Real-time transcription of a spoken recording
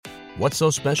What's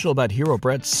so special about Hero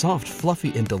Bread's soft,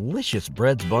 fluffy, and delicious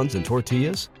breads, buns, and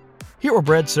tortillas? Hero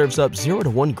Bread serves up 0 to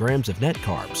 1 grams of net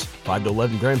carbs, 5 to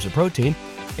 11 grams of protein,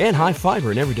 and high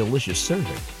fiber in every delicious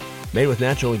serving. Made with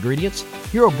natural ingredients,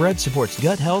 Hero Bread supports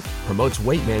gut health, promotes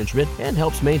weight management, and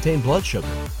helps maintain blood sugar.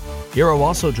 Hero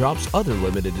also drops other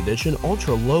limited edition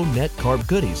ultra-low net carb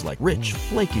goodies like rich,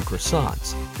 flaky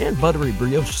croissants and buttery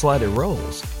brioche slider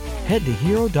rolls. Head to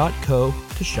hero.co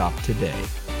to shop today.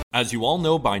 As you all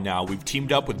know by now, we've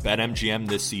teamed up with BetMGM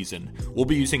this season. We'll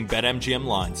be using BetMGM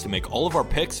lines to make all of our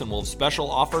picks, and we'll have special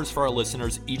offers for our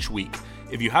listeners each week.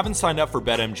 If you haven't signed up for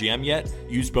BetMGM yet,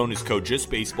 use bonus code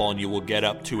JustBaseball and you will get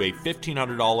up to a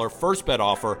 $1,500 first bet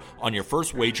offer on your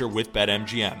first wager with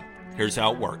BetMGM. Here's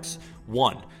how it works.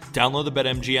 1. Download the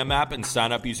BetMGM app and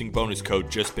sign up using bonus code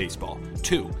JustBaseball.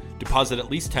 2. Deposit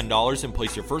at least $10 and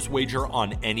place your first wager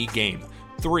on any game.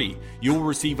 3. You will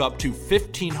receive up to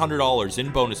 $1,500 in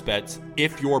bonus bets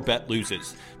if your bet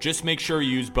loses. Just make sure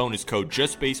you use bonus code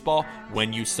JustBaseball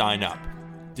when you sign up.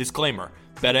 Disclaimer.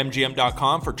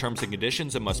 BetMGM.com for terms and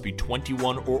conditions and must be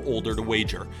 21 or older to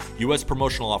wager. U.S.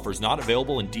 promotional offers not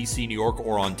available in D.C., New York,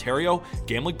 or Ontario.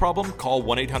 Gambling problem? Call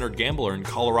 1-800-GAMBLER in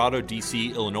Colorado,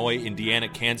 D.C., Illinois, Indiana,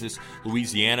 Kansas,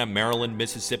 Louisiana, Maryland,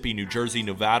 Mississippi, New Jersey,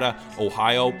 Nevada,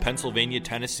 Ohio, Pennsylvania,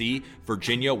 Tennessee,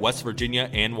 Virginia, West Virginia,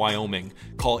 and Wyoming.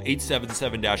 Call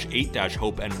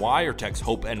 877-8-HOPE-NY or text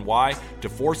HOPE-NY to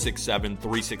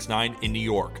 467-369 in New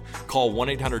York. Call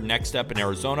 1-800-NEXT-STEP in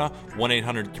Arizona,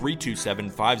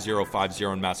 1-800-327-5050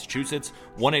 in Massachusetts,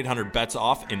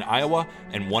 1-800-BETS-OFF in Iowa,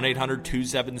 and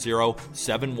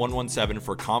 1-800-270-7117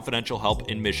 for confidential help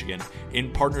in Michigan, in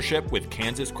partnership with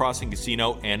Kansas Crossing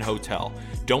Casino and Hotel.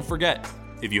 Don't forget,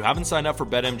 if you haven't signed up for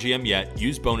BetMGM yet,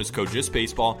 use bonus code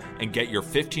JustBaseball and get your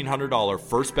 $1,500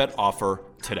 first bet offer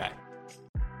today.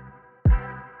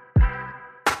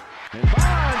 And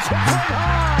Bonds hit one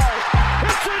high.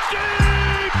 It's a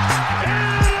deep. It is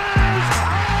out of here.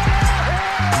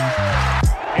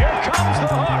 Here comes the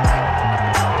hook.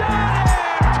 Got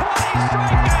him. 20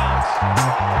 strikeouts.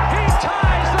 He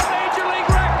ties the major league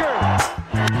record.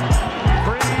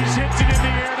 Freeze hits it in the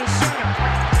air to center.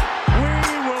 We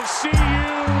will see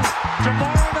you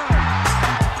tomorrow night.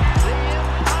 The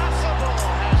impossible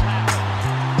has happened.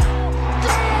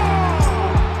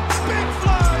 Goal! Big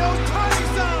fly,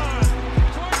 Ohtani-san!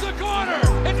 Towards the corner.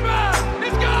 It's back.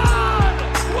 It's gone.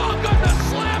 Welcome to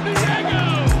Slam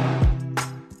Diego.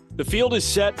 The field is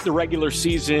set. The regular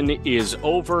season is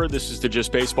over. This is the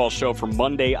Just Baseball Show for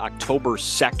Monday, October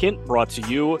 2nd, brought to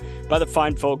you by the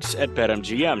fine folks at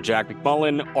BetMGM. Jack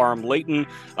McMullen, Arm Layton.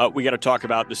 We got to talk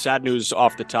about the sad news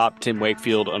off the top. Tim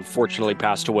Wakefield unfortunately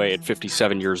passed away at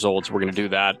 57 years old, so we're going to do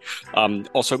that.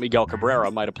 Also, Miguel Cabrera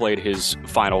might have played his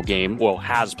final game. Well,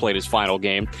 has played his final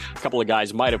game. A couple of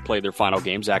guys might have played their final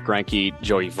game. Zach Greinke,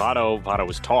 Joey Votto. Votto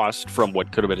was tossed from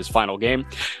what could have been his final game.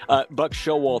 Buck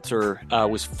Showalter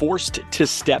was forced to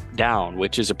step down,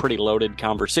 which is a pretty loaded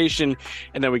conversation.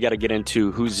 And then we got to get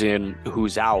into who's in,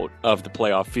 who's out of the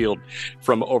playoff field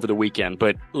from over the weekend.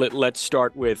 But let's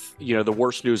start with, the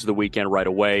worst news of the weekend right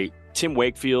away. Tim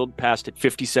Wakefield passed at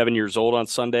 57 years old on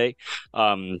Sunday.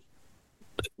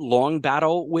 Long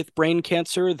battle with brain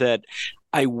cancer that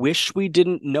I wish we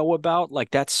didn't know about.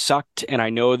 Like, that sucked. And I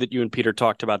know that you and Peter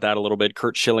talked about that a little bit.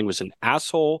 Curt Schilling was an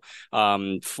asshole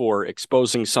for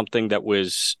exposing something that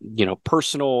was,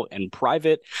 personal and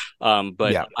private.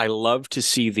 But yeah. I love to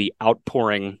see the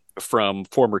outpouring from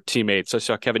former teammates. I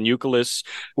saw Kevin Youkilis,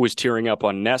 who was tearing up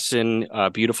on NESN. A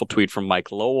beautiful tweet from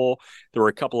Mike Lowell. There were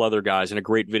a couple other guys, and a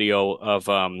great video of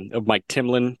Mike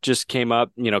Timlin just came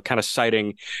up, kind of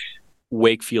citing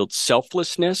Wakefield's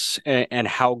selflessness and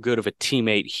how good of a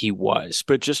teammate he was.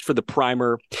 But just for the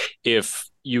primer, if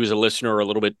you as a listener are a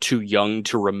little bit too young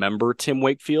to remember Tim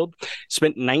Wakefield,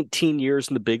 spent 19 years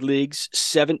in the big leagues,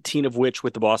 17 of which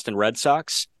with the Boston Red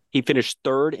Sox. He finished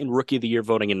third in Rookie of the Year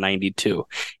voting in 92.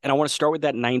 And I want to start with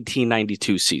that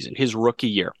 1992 season, his rookie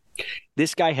year.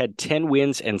 This guy had 10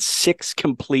 wins and 6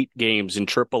 complete games in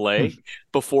AAA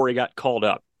before he got called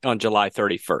up on July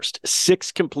 31st.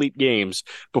 6 complete games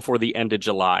before the end of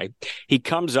July. He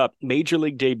comes up, major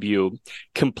league debut,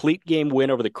 complete game win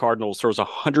over the Cardinals, throws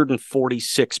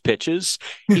 146 pitches.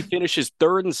 He finishes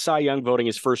third in Cy Young voting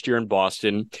his first year in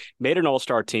Boston, made an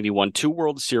all-star team. He won 2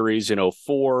 World Series in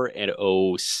 04 and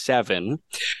 07.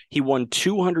 He won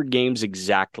 200 games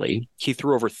exactly. He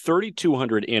threw over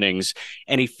 3,200 innings,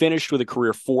 and he finished with a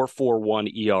career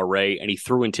 4.41 ERA, and he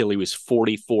threw until he was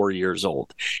 44 years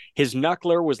old. His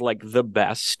knuckler was like the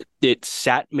best. It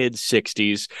sat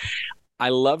mid-60s. I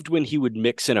loved when he would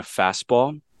mix in a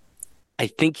fastball I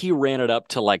think he ran it up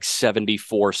to like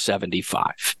 74, 75.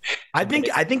 I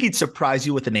think he'd surprise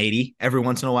you with an 80 every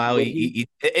once in a while. He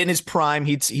in his prime,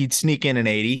 he'd sneak in an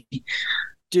 80.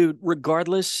 Dude,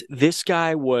 regardless, this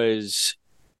guy was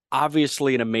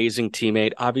obviously an amazing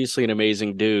teammate, obviously an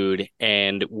amazing dude.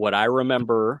 And what I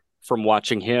remember from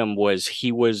watching him was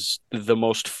he was the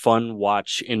most fun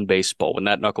watch in baseball when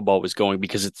that knuckleball was going,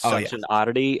 because it's such an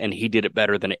oddity, and he did it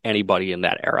better than anybody in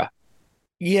that era.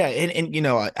 Yeah, and you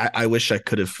know, I wish I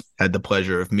could have had the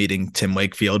pleasure of meeting Tim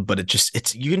Wakefield, but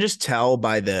it's you can just tell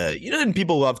by and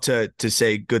people love to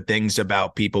say good things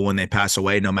about people when they pass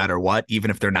away, no matter what, even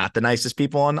if they're not the nicest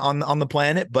people on the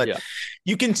planet. But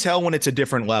you can tell when it's a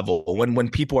different level, when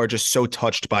people are just so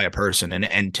touched by a person,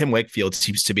 and Tim Wakefield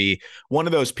seems to be one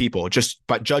of those people, just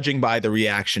by judging by the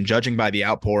reaction, judging by the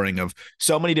outpouring of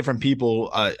so many different people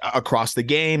across the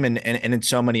game and in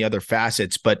so many other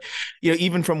facets. But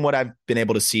even from what I've been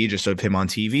able to see just of him on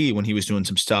TV when he was doing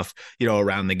some stuff,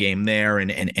 around the game there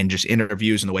and just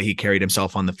interviews and the way he carried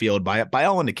himself on the field, by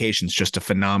all indications, just a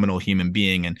phenomenal human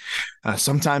being. And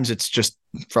sometimes it's just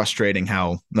frustrating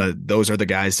how those are the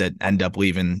guys that end up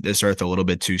leaving this earth a little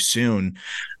bit too soon.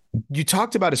 You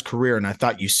talked about his career, and I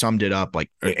thought you summed it up like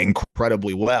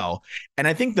incredibly well. And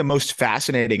I think the most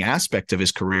fascinating aspect of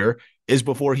his career is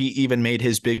before he even made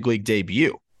his big league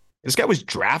debut. This guy was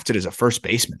drafted as a first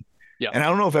baseman. Yeah. And I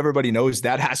don't know if everybody knows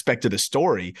that aspect of the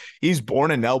story. He's born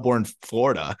in Melbourne,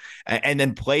 Florida, and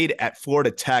then played at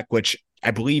Florida Tech, which I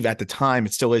believe at the time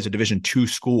it still is a Division II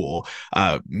school,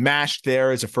 mashed there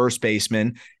as a first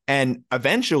baseman, and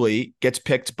eventually gets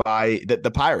picked by the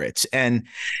Pirates. And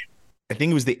I think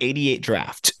it was the 88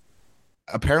 draft.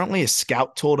 Apparently a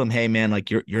scout told him, hey, man, like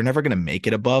you're never going to make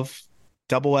it above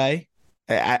AA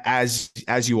as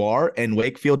you are. And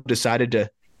Wakefield decided to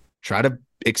try to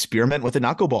experiment with a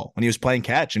knuckleball when he was playing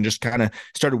catch, and just kind of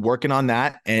started working on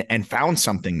that and found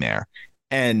something there.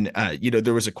 And,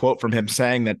 there was a quote from him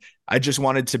saying that I just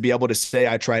wanted to be able to say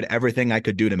I tried everything I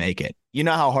could do to make it. You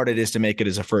know how hard it is to make it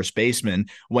as a first baseman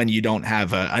when you don't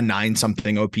have a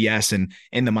 9-something OPS in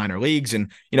the minor leagues.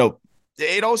 And,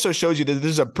 it also shows you that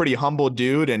this is a pretty humble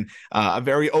dude and a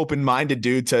very open-minded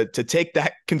dude to take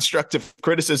that constructive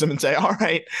criticism and say, all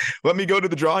right, let me go to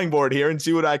the drawing board here and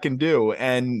see what I can do.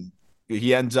 And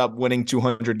he ends up winning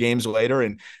 200 games later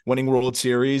and winning World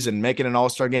Series and making an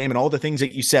All-Star game and all the things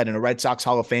that you said, and a Red Sox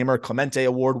Hall of Famer, Clemente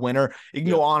Award winner. You can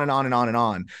go on and on and on and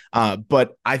on.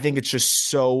 But I think it's just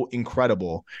so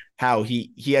incredible how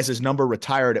he has his number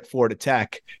retired at Florida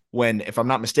Tech when, if I'm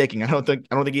not mistaken, I don't think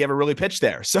he ever really pitched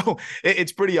there. So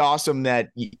it's pretty awesome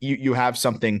that you have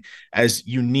something as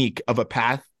unique of a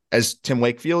path as Tim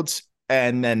Wakefield's,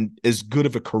 and then as good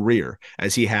of a career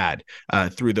as he had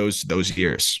through those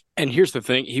years. And here's the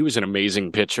thing. He was an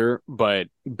amazing pitcher, but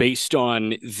based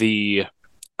on the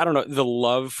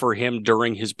love for him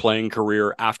during his playing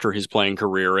career, after his playing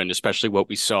career, and especially what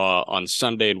we saw on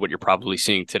Sunday and what you're probably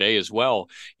seeing today as well,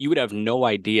 you would have no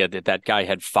idea that guy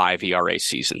had 5 ERA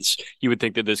seasons. You would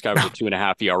think that this guy was a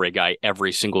 2.5 ERA guy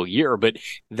every single year, but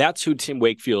that's who Tim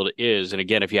Wakefield is. And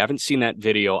again, if you haven't seen that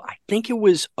video, I think it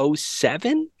was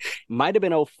 07, might have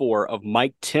been 04, of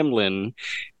Mike Timlin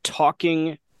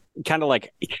talking, kind of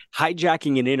like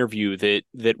hijacking an interview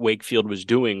that Wakefield was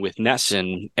doing with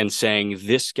Nesson, and saying,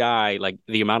 this guy, like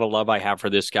the amount of love I have for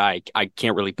this guy, I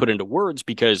can't really put into words,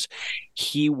 because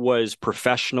he was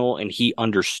professional and he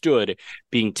understood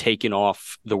being taken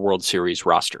off the World Series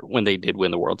roster when they did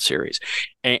win the World Series.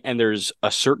 And there's a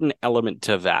certain element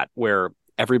to that where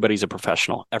everybody's a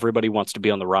professional. Everybody wants to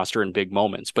be on the roster in big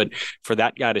moments. But for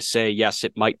that guy to say, yes,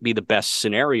 it might be the best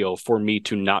scenario for me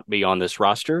to not be on this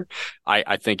roster,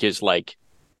 I think is like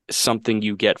something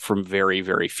you get from very,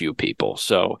 very few people.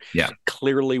 So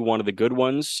clearly one of the good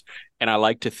ones. And I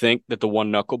like to think that the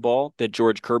one knuckleball that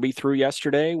George Kirby threw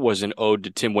yesterday was an ode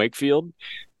to Tim Wakefield.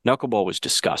 Knuckleball was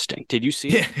disgusting. Did you see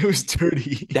it? Yeah, it was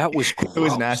dirty. That was gross. It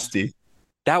was nasty.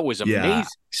 That was amazing. Yeah.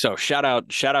 So shout out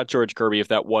George Kirby if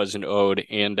that was an ode.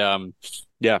 And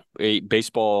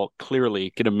baseball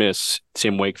clearly gonna miss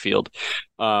Tim Wakefield.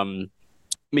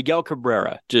 Miguel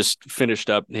Cabrera just finished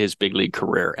up his big league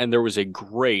career, and there was a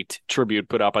great tribute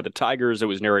put out by the Tigers. It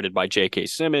was narrated by J.K.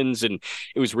 Simmons, and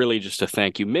it was really just a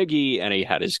thank you, Miggy, and he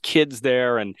had his kids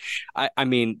there. And I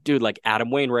mean, dude, like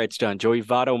Adam Wainwright's done, Joey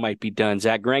Votto might be done,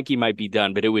 Zach Greinke might be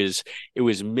done, but it was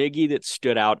Miggy that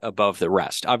stood out above the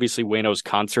rest. Obviously, Wayno's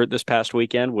concert this past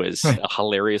weekend was a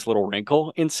hilarious little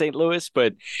wrinkle in St. Louis,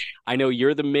 but I know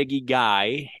you're the Miggy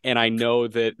guy, and I know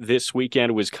that this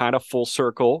weekend was kind of full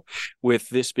circle with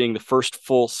this being the first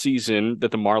full season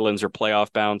that the Marlins are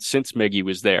playoff bound since Miggy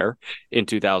was there in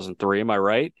 2003. Am I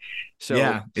right? So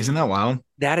Yeah, isn't that wild?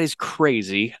 that is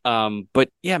crazy. But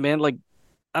yeah, man, like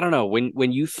I don't know,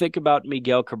 when you think about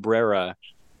Miguel Cabrera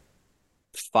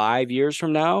 5 years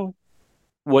from now,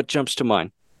 what jumps to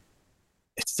mind?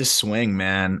 It's the swing,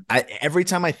 man. Every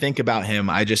time I think about him,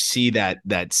 I just see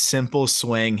that simple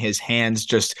swing, his hands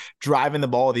just driving the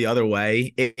ball the other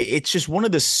way. It's just one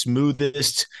of the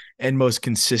smoothest and most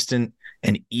consistent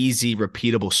and easy,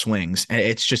 repeatable swings. And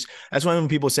it's just that's why when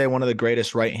people say one of the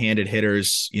greatest right-handed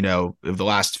hitters, of the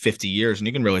last 50 years, and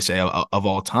you can really say of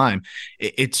all time,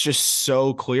 it's just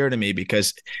so clear to me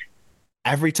because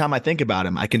every time I think about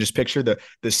him, I can just picture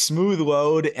the smooth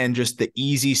load and just the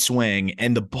easy swing,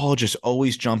 and the ball just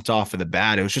always jumped off of the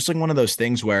bat. It was just like one of those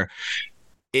things where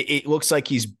it looks like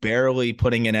he's barely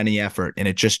putting in any effort and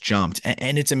it just jumped.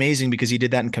 And it's amazing because he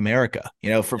did that in Comerica,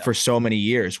 for so many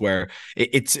years, where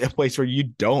it's a place where you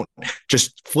don't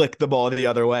just flick the ball the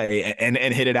other way and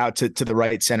hit it out to the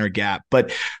right center gap.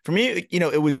 But for me,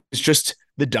 it was just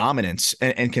the dominance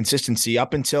and consistency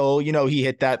up until, he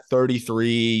hit that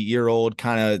 33-year-old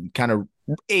kind of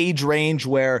age range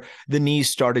where the knees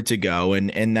started to go.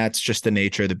 And that's just the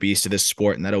nature of the beast of this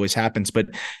sport. And that always happens. But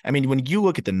I mean, when you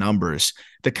look at the numbers,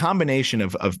 the combination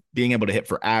of being able to hit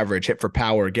for average, hit for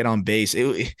power, get on base,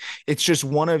 it's just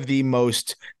one of the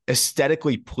most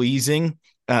aesthetically pleasing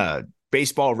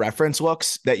baseball reference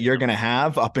looks that you're going to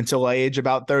have up until age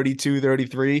about 32,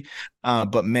 33.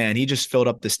 But man, he just filled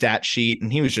up the stat sheet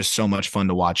and he was just so much fun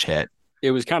to watch hit. It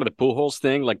was kind of the Pujols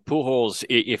thing. Like Pujols,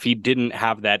 if he didn't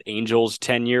have that Angels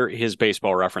tenure, his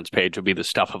baseball reference page would be the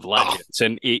stuff of legends.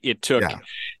 And it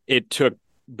took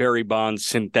Barry Bonds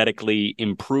synthetically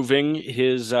improving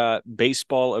his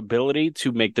baseball ability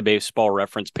to make the baseball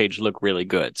reference page look really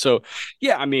good. So,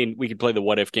 yeah, I mean, we could play the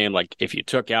what if game. Like if you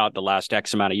took out the last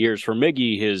X amount of years for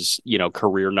Miggy, his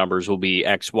career numbers will be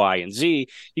X, Y, and Z.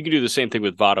 You could do the same thing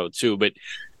with Votto too. But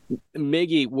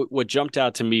Miggy, what jumped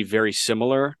out to me very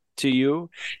similar to you,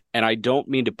 and I don't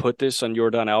mean to put this on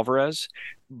Yordan Alvarez,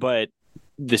 but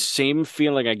the same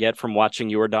feeling I get from watching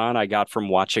Yordan, I got from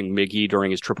watching Miggy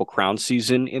during his Triple Crown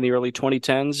season in the early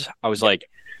 2010s. I was like,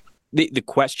 the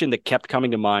question that kept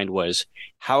coming to mind was,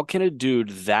 how can a dude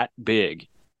that big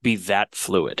be that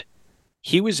fluid?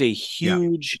 He was a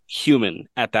huge human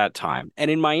at that time.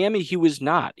 And in Miami, he was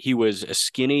not. He was a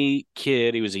skinny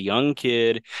kid. He was a young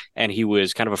kid, and he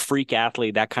was kind of a freak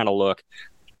athlete, that kind of look.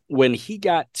 When he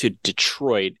got to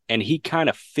Detroit and he kind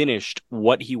of finished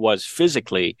what he was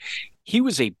physically, he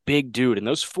was a big dude, and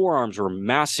those forearms were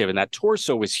massive, and that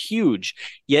torso was huge,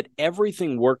 yet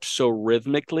everything worked so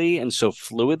rhythmically and so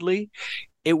fluidly.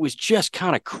 It was just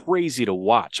kind of crazy to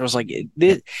watch. I was like,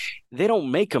 they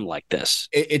don't make him like this.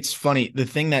 It's funny. The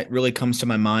thing that really comes to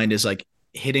my mind is like,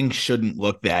 hitting shouldn't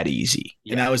look that easy.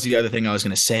 Yeah. And that was the other thing I was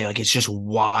going to say. Like, it's just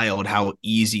wild how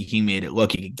easy he made it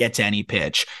look. He could get to any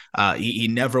pitch. He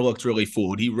never looked really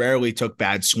fooled. He rarely took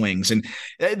bad swings. And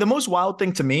the most wild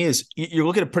thing to me is you're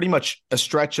looking at pretty much a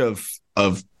stretch of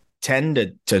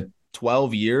 10 to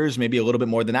 12 years, maybe a little bit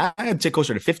more than that. I'd say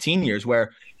closer to 15 years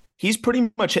where he's pretty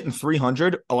much hitting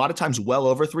 300, a lot of times well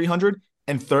over 300,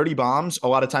 and 30 bombs, a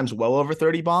lot of times well over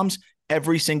 30 bombs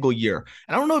every single year.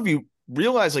 And I don't know if you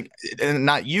realize, like, and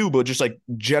not you, but just like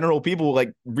general people,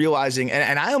 like realizing,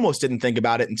 and I almost didn't think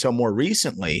about it until more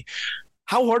recently,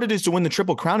 how hard it is to win the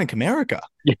Triple Crown in Comerica,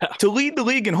 to lead the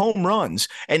league in home runs.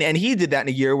 And he did that in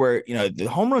a year where, the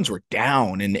home runs were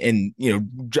down. And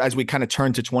as we kind of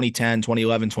turned to 2010,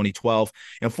 2011, 2012,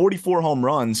 44 home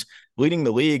runs leading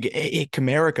the league at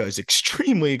Comerica is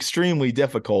extremely, extremely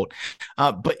difficult.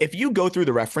 But if you go through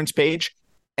the reference page,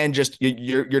 and just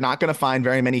you're not going to find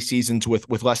very many seasons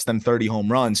with less than 30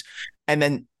 home runs. And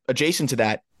then adjacent to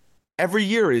that, every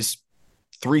year is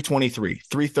 323,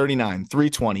 339,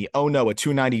 320. Oh no, a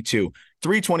 292,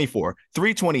 324,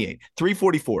 328,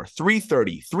 344,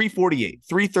 330, 348,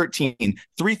 313,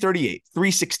 338,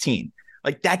 316.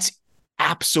 Like, that's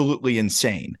absolutely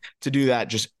insane to do that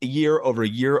just year over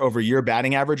year over year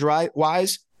batting average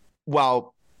wise,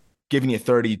 while giving you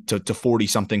 30 to 40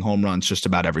 something home runs just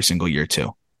about every single year too.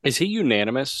 Is he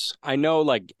unanimous? I know,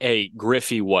 like,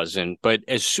 Griffey wasn't, but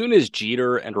as soon as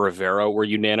Jeter and Rivera were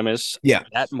unanimous,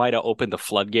 that might have opened the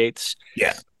floodgates.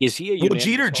 Yeah. Is he a unanimous?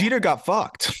 Well, Jeter got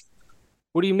fucked.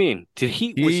 What do you mean?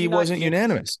 He wasn't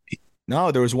unanimous.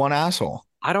 No, there was one asshole.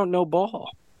 I don't know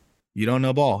ball. You don't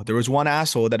know ball. There was one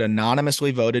asshole that anonymously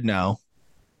voted no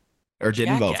or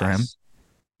didn't vote for him.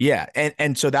 Yeah.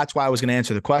 And so that's why I was going to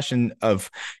answer the question of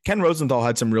Ken Rosenthal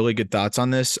had some really good thoughts on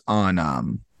this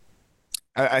on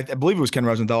I believe it was Ken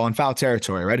Rosenthal on foul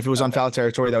territory, right? If it was on foul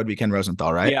territory, that would be Ken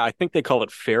Rosenthal, right? Yeah, I think they call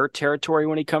it fair territory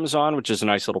when he comes on, which is a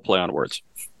nice little play on words.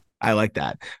 I like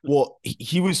that. Well,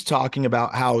 he was talking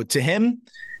about how to him,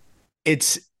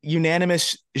 it's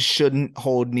unanimous shouldn't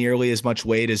hold nearly as much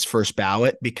weight as first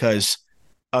ballot because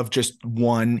of just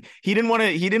one. He didn't want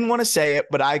to say it,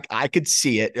 but I could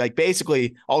see it. Like,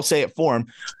 basically, I'll say it for him.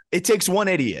 It takes one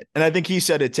idiot. And I think he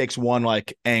said it takes one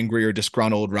like angry or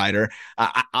disgruntled writer.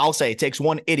 I'll say it takes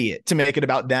one idiot to make it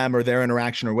about them or their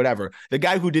interaction or whatever. The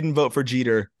guy who didn't vote for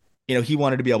Jeter, he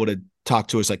wanted to be able to talk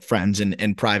to us like friends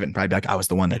in private and probably be like, I was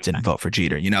the one that didn't vote for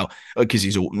Jeter, because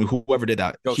whoever did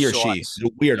that, he or she is a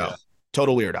weirdo, yeah.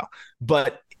 Total weirdo.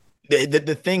 But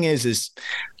the thing is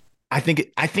I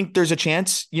think there's a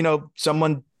chance,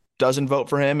 someone doesn't vote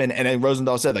for him. And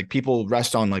Rosenthal said, like, people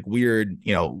rest on like weird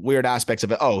aspects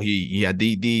of it. Oh, he had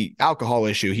the alcohol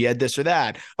issue. He had this or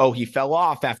that. Oh, he fell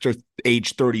off after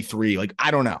age 33. Like, I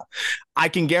don't know. I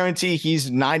can guarantee he's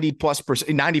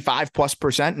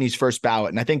 95+% and he's first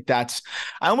ballot. And I think I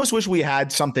almost wish we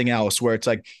had something else where it's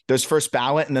like there's first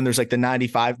ballot and then there's like the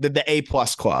 95, the A+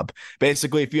 club.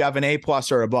 Basically, if you have an A+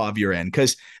 or above, you're in,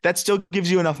 because that still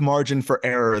gives you enough margin for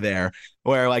error there.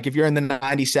 Where like if you're in the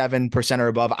 97% or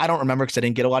above, I don't remember because I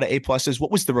didn't get a lot of A+.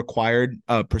 What was the required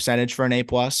percentage for an A+?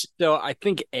 So I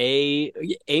think A-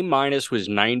 was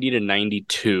 90 to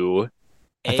 92.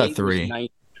 I thought 3.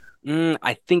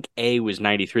 I think A was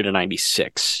 93 to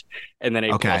 96, and then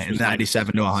A+ was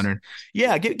 97 to 100.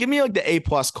 Yeah, give me like the A+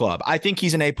 club. I think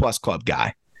he's an A+ club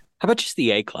guy. How about just the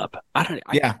A club?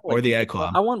 Or the A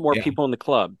club. I want more people in the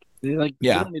club. Like,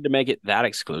 you don't need to make it that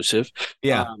exclusive.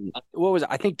 Yeah. What was it?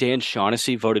 I think Dan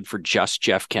Shaughnessy voted for just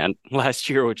Jeff Kent last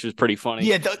year, which was pretty funny.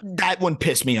 Yeah, that one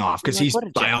pissed me off because he's,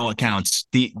 by all accounts,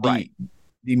 the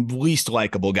least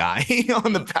likable guy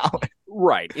on the ballot.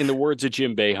 Right. In the words of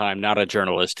Jim Boeheim, not a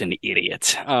journalist, an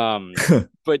idiot.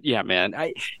 But yeah, man,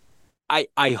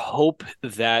 I hope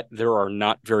that there are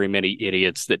not very many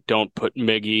idiots that don't put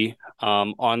Miggy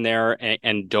on there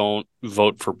and don't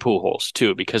vote for Pujols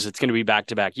too, because it's going to be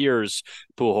back-to-back years,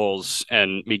 Pujols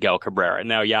and Miguel Cabrera.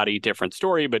 Now, Yachty, different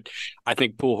story, but I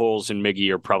think Pujols and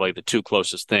Miggy are probably the two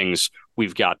closest things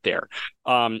we've got there.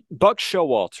 Buck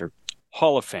Showalter,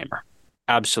 Hall of Famer.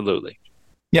 Absolutely.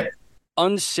 Yep.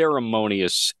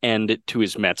 Unceremonious end to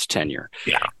his Mets tenure.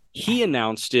 Yeah. He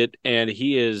announced it, and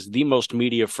he is the most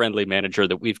media-friendly manager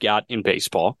that we've got in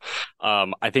baseball.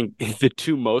 I think the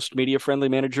two most media-friendly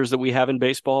managers that we have in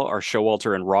baseball are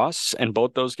Showalter and Ross, and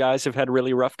both those guys have had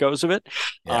really rough goes of it.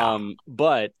 Yeah.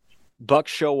 But Buck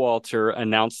Showalter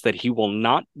announced that he will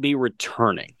not be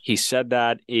returning. He said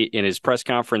that in his press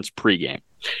conference pregame.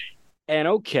 And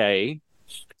okay,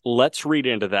 let's read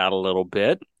into that a little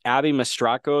bit. Abby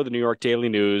Mastracco, the New York Daily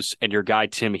News, and your guy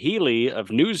Tim Healy of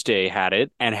Newsday had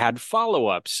it and had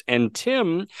follow-ups. And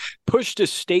Tim pushed a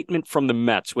statement from the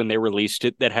Mets when they released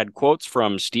it that had quotes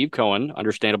from Steve Cohen,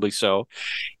 understandably so,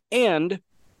 and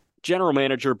general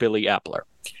manager Billy Epler.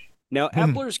 Now,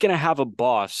 Epler's going to have a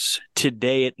boss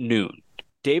today at noon.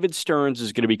 David Stearns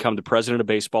is going to become the president of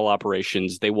baseball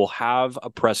operations. They will have a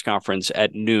press conference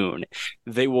at noon.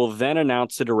 They will then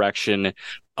announce the direction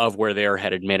of where they are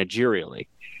headed managerially.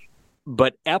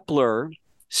 But Epler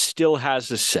still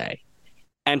has a say.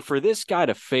 And for this guy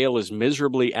to fail as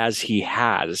miserably as he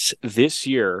has this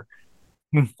year,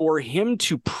 for him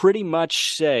to pretty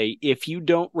much say, if you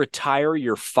don't retire,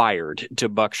 you're fired, to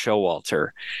Buck Showalter,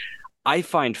 I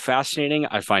find fascinating.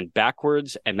 I find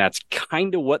backwards. And that's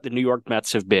kind of what the New York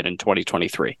Mets have been in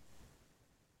 2023.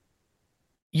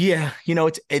 Yeah,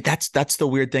 that's the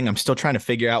weird thing. I'm still trying to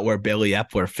figure out where Billy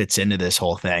Epler fits into this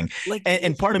whole thing. Like,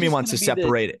 and part of me wants to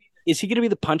separate it. Is he going to be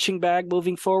the punching bag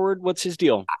moving forward? What's his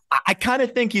deal? I kind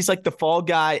of think he's like the fall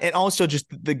guy, and also just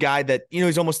the guy that,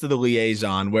 he's almost the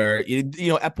liaison where,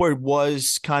 Epler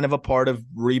was kind of a part of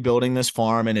rebuilding this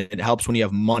farm, and it helps when you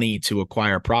have money to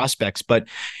acquire prospects. But,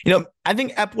 I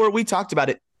think Epler, we talked about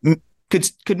it,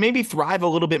 could maybe thrive a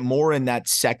little bit more in that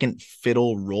second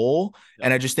fiddle role.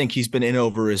 And I just think he's been in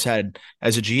over his head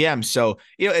as a GM. So,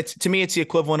 to me, it's the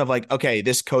equivalent of like, okay,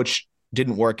 this coach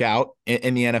didn't work out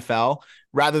in the NFL.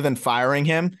 Rather than firing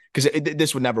him, because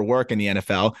this would never work in the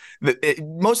NFL.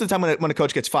 Most of the time when a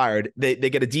coach gets fired, they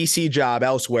get a DC job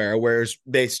elsewhere, whereas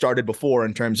they started before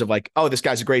in terms of like, oh, this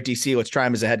guy's a great DC. Let's try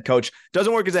him as a head coach.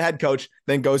 Doesn't work as a head coach,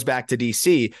 then goes back to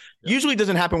DC. Yeah. Usually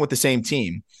doesn't happen with the same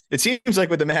team. It seems like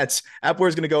with the Mets, Epler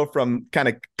is going to go from kind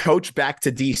of coach back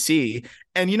to DC.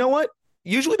 And you know what?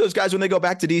 Usually those guys, when they go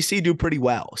back to DC, do pretty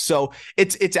well. So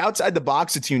it's outside the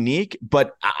box. It's unique.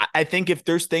 But I think if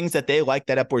there's things that they like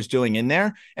that Epler's doing in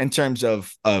there in terms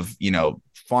of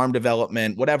farm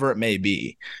development, whatever it may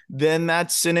be, then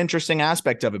that's an interesting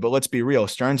aspect of it. But let's be real.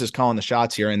 Stearns is calling the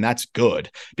shots here, and that's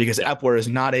good because Epler is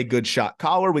not a good shot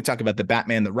caller. We talk about the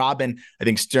Batman, the Robin. I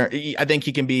think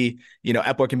he can be,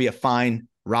 Epler can be a fine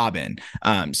Robin.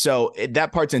 So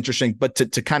that part's interesting. But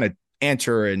to kind of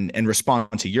answer and respond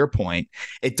to your point,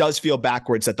 it does feel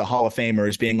backwards that the Hall of Famer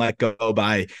is being let go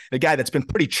by the guy that's been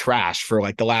pretty trash for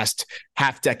like the last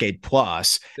half decade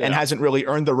plus and hasn't really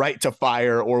earned the right to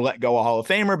fire or let go a Hall of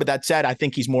Famer. But that said, I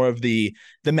think he's more of the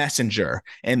messenger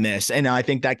in this. And I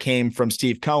think that came from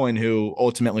Steve Cohen, who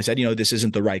ultimately said, this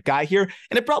isn't the right guy here.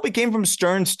 And it probably came from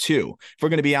Stearns too, if we're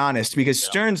going to be honest, because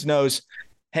Stearns knows,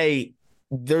 hey,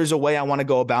 there's a way I want to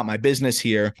go about my business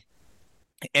here.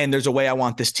 And there's a way I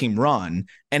want this team run.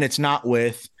 And it's not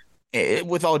with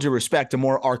all due respect, a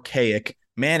more archaic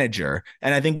manager.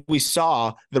 And I think we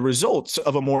saw the results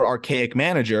of a more archaic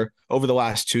manager over the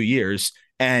last 2 years.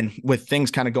 And with things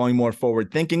kind of going more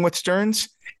forward thinking with Stearns,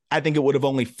 I think it would have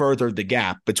only furthered the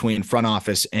gap between front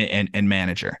office and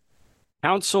manager.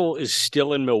 Counsell is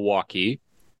still in Milwaukee.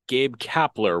 Gabe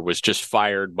Kapler was just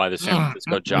fired by the San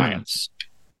Francisco Giants.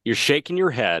 You're shaking your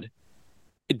head.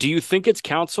 Do you think it's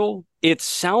Counsell? It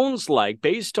sounds like,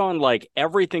 based on like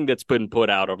everything that's been put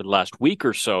out over the last week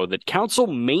or so, that Counsell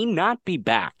may not be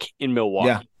back in Milwaukee.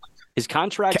 Yeah. His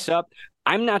contract's up.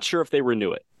 I'm not sure if they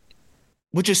renew it.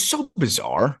 Which is so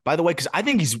bizarre, by the way, because I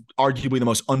think he's arguably the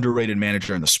most underrated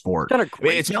manager in the sport.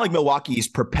 It's not like Milwaukee is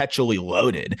perpetually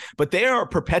loaded, but they are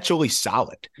perpetually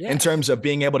solid in terms of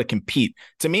being able to compete.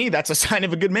 To me, that's a sign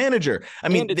of a good manager. I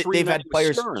mean, they've had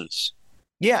players. Stearns.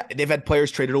 Yeah, they've had players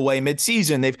traded away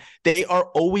midseason. They are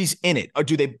always in it. Or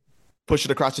do they push it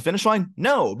across the finish line?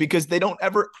 No, because they don't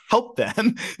ever help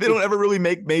them. They don't ever really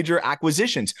make major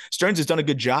acquisitions. Stearns has done a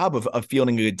good job of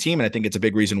fielding a good team, and I think it's a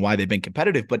big reason why they've been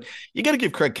competitive. But you got to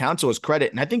give Craig Counsell his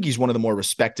credit, and I think he's one of the more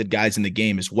respected guys in the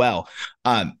game as well.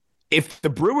 If the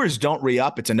Brewers don't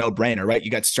re-up, it's a no-brainer, right?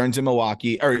 You got Stearns in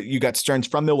Milwaukee, or you got Stearns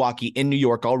from Milwaukee in New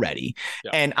York already,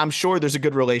 and I'm sure there's a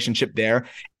good relationship there.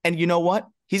 And you know what?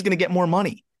 He's going to get more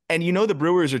money. And the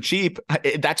Brewers are cheap.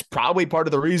 That's probably part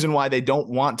of the reason why they don't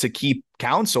want to keep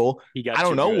Counsell. I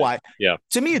don't know why. Yeah.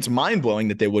 To me, it's mind-blowing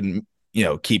that they wouldn't,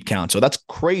 keep Counsell. That's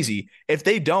crazy. If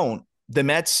they don't, the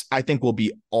Mets, I think, will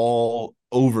be all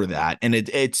over that. And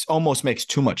it's almost makes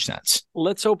too much sense.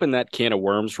 Let's open that can of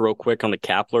worms real quick on the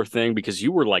Kapler thing, because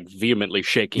you were like vehemently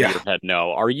shaking your head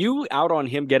no. Are you out on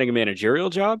him getting a managerial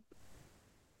job?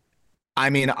 I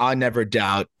mean, I never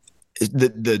doubt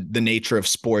the nature of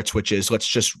sports, which is let's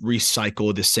just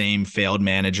recycle the same failed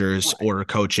managers or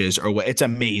coaches or what. It's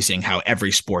amazing how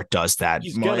every sport does that.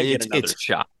 He's gonna get another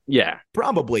shot. Yeah,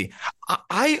 probably.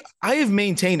 I have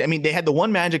maintained. I mean, they had the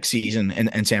one magic season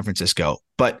in San Francisco,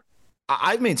 but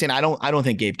I've maintained I don't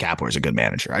think Gabe Kapler is a good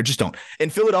manager. I just don't. In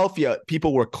Philadelphia,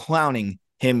 people were clowning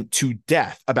him to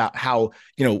death about how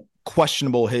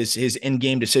questionable his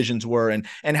in-game decisions were and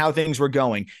how things were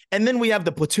going. And then we have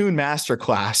the platoon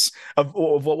masterclass of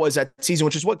what was that season,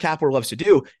 which is what Kapler loves to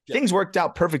do. Yeah. Things worked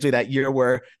out perfectly that year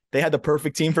where they had the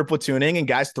perfect team for platooning and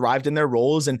guys thrived in their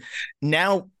roles. And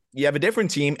now you have a different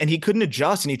team and he couldn't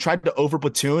adjust and he tried to over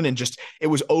platoon and it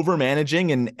was over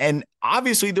managing. And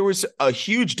obviously there was a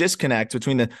huge disconnect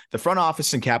between the front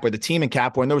office and Kapler, the team and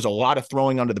Kapler, and there was a lot of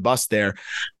throwing under the bus there.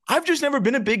 I've just never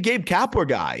been a big Gabe Kapler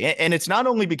guy. And it's not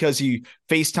only because he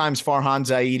FaceTimes Farhan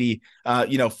Zaidi,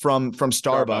 from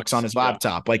Starbucks on his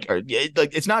laptop. Like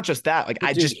it's not just that. Like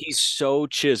he's so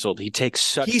chiseled. He takes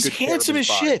such he's good handsome care as of his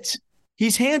body. Shit.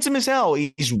 He's handsome as hell.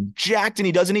 He's jacked and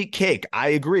he doesn't eat cake. I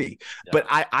agree. Yeah. But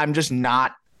I'm just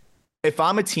not. If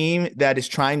I'm a team that is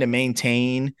trying to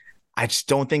maintain, I just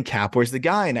don't think Kapler's the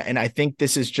guy. And I think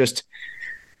this is just,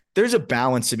 there's a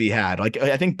balance to be had. Like,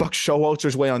 I think Buck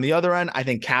Showalter's way on the other end. I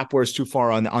think Kapler is too far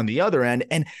on the other end.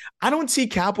 And I don't see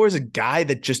Kapler as a guy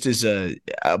that just is a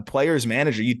player's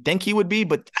manager. You'd think he would be,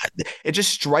 but it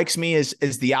just strikes me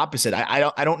as the opposite.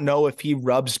 I don't know if he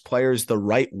rubs players the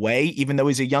right way, even though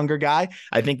he's a younger guy.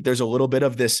 I think there's a little bit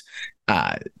of this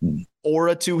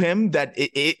aura to him that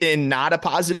in not a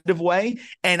positive way.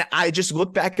 And I just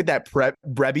look back at that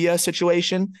Brebbia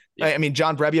situation. Yeah. I mean,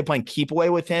 John Brebbia playing keep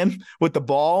away with him with the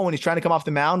ball when he's trying to come off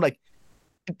the mound. Like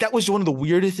that was one of the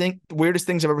weirdest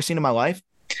things I've ever seen in my life.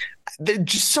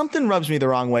 Just something rubs me the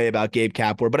wrong way about Gabe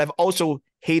Kapler, but I've also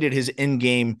hated his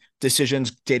in-game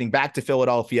decisions dating back to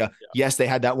Philadelphia. Yeah. Yes, they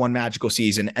had that one magical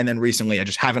season. And then recently I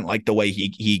just haven't liked the way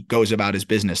he goes about his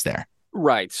business there.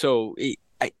 Right. So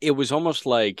it was almost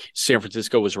like San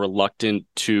Francisco was reluctant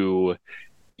to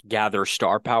gather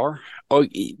star power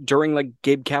during like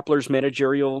Gabe Kapler's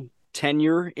managerial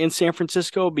tenure in San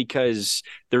Francisco because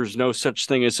there's no such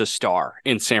thing as a star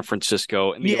in San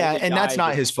Francisco. And that's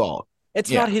not his fault. It's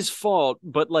not his fault,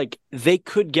 but like they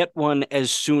could get one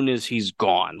as soon as he's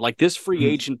gone. Like this free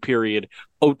agent period,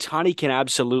 Ohtani can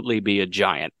absolutely be a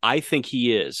Giant. I think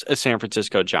he is a San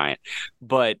Francisco Giant.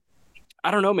 But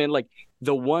I don't know, man, like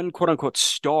the one quote unquote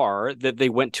star that they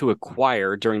went to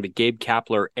acquire during the Gabe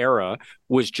Kapler era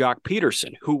was Jock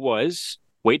Peterson, who was,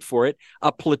 wait for it,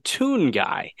 a platoon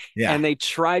guy. Yeah. And they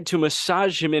tried to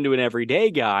massage him into an everyday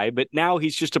guy, but now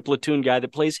he's just a platoon guy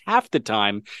that plays half the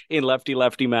time in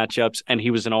lefty-lefty matchups, and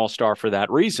he was an all-star for that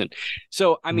reason.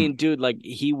 So, I mean, dude, like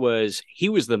he was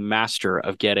the master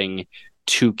of getting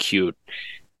too cute.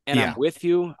 And I'm with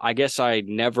you. I guess I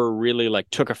never really like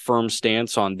took a firm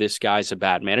stance on this guy's a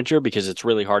bad manager because it's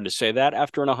really hard to say that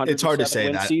after an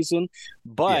 107 win season.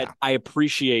 But I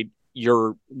appreciate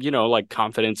your, like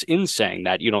confidence in saying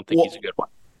that you don't think he's a good one.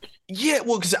 Yeah,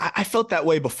 well, because I felt that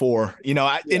way before, and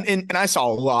I saw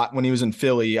a lot when he was in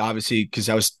Philly, obviously, because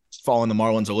I was following the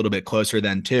Marlins a little bit closer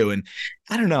then too. And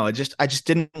I don't know, I just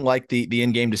didn't like the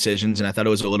in-game decisions, and I thought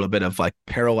it was a little bit of like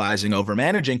paralyzing over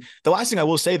managing. The last thing I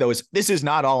will say though is this is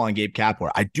not all on Gabe Kapler.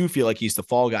 I do feel like he's the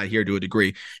fall guy here to a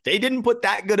degree. They didn't put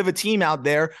that good of a team out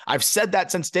there. I've said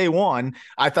that since day one.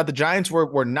 I thought the Giants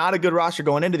were not a good roster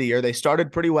going into the year. They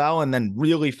started pretty well and then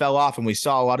really fell off, and we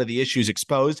saw a lot of the issues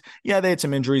exposed. Yeah, they had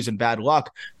some injuries and bad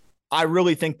luck. I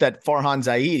really think that Farhan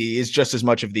Zaidi is just as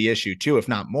much of the issue too, if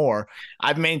not more.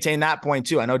 I've maintained that point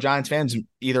too. I know Giants fans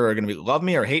either are going to love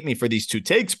me or hate me for these two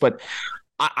takes, but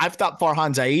I've thought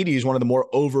Farhan Zaidi is one of the more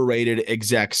overrated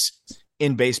execs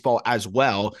in baseball as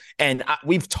well. And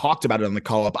we've talked about it on the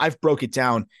call-up. I've broke it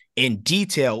down in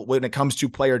detail when it comes to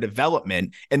player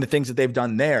development and the things that they've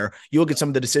done there. You look at some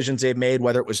of the decisions they've made,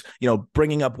 whether it was,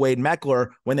 bringing up Wade Meckler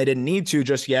when they didn't need to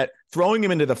just yet, throwing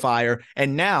him into the fire.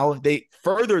 And now they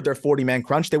furthered their 40-man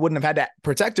crunch. They wouldn't have had to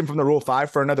protect him from the Rule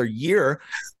 5 for another year.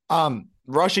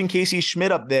 Rushing Casey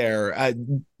Schmidt up there.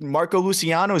 Marco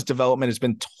Luciano's development has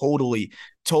been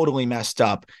totally messed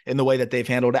up in the way that they've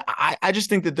handled it. I just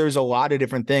think that there's a lot of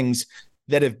different things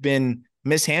that have been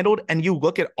mishandled. And you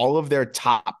look at all of their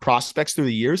top prospects through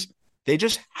the years, they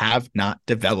just have not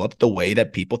developed the way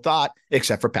that people thought,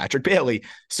 except for Patrick Bailey.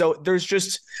 So there's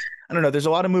just, I don't know, there's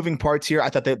a lot of moving parts here. I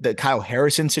thought that the Kyle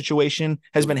Harrison situation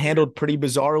has been handled pretty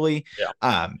bizarrely.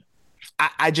 Yeah.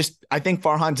 I think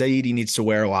Farhan Zaidi needs to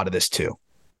wear a lot of this too.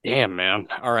 Damn, man.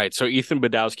 All right. So Ethan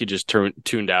Badowski just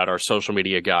tuned out, our social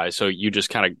media guy. So you just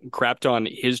kind of crapped on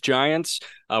his Giants.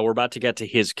 We're about to get to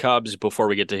his Cubs before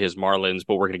we get to his Marlins,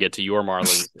 but we're going to get to your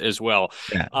Marlins as well.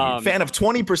 Yeah, fan of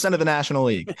 20% of the National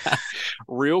League.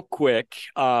 Real quick,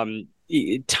 tying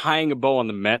a bow on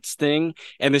the Mets thing,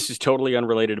 and this is totally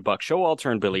unrelated to Buck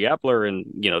Showalter and Billy Epler and,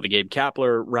 the Gabe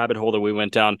Kapler rabbit hole that we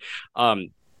went down.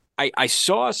 I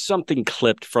saw something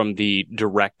clipped from the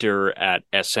director at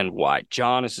SNY.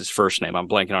 John is his first name. I'm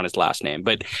blanking on his last name.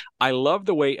 But I love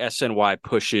the way SNY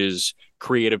pushes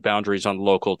creative boundaries on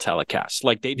local telecasts.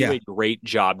 Like they do a great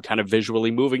job kind of visually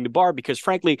moving the bar because,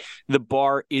 frankly, the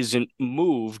bar isn't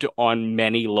moved on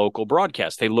many local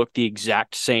broadcasts. They look the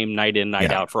exact same night in,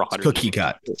 night out for 100. Cookie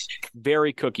cut.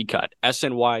 Very cookie cut.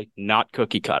 SNY, not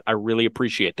cookie cut. I really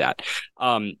appreciate that.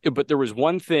 But there was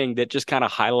one thing that just kind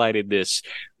of highlighted this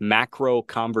macro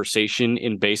conversation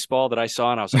in baseball that I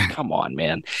saw, and I was like, come on,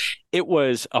 man. It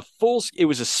was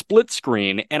a split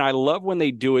screen, and I love when they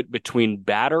do it between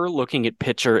batter looking at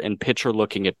pitcher and pitcher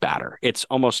looking at batter. It's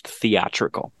almost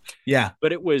theatrical. Yeah.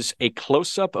 But it was a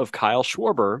close-up of Kyle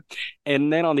Schwarber,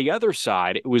 and then on the other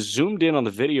side, it was zoomed in on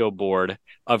the video board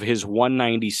of his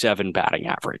 197 batting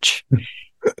average.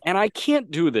 And I can't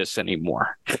do this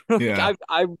anymore. Yeah.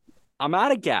 I'm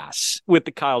out of gas with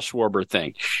the Kyle Schwarber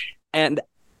thing. And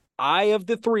I, of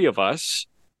the three of us,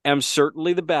 am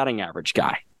certainly the batting average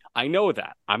guy. I know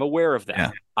that. I'm aware of that.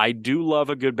 Yeah. I do love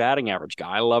a good batting average guy.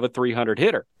 I love a 300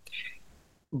 hitter.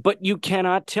 But you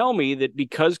cannot tell me that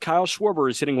because Kyle Schwarber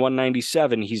is hitting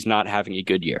 197, he's not having a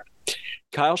good year.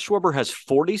 Kyle Schwarber has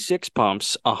 46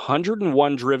 pumps,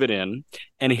 101 driven in,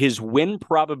 and his win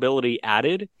probability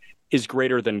added is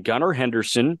greater than Gunnar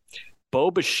Henderson,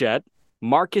 Bo Bichette,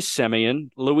 Marcus Semien,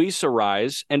 Luis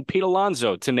Ariz, and Pete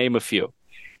Alonso, to name a few.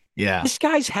 Yeah. This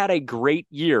guy's had a great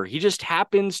year. He just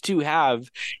happens to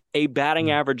have a batting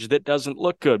average that doesn't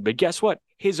look good. But guess what?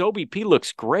 His OBP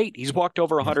looks great. He's walked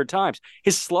over 100 times.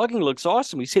 His slugging looks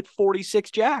awesome. He's hit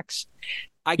 46 jacks.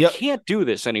 I can't do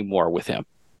this anymore with him.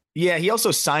 Yeah, he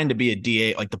also signed to be a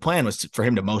DH. Like the plan was for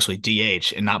him to mostly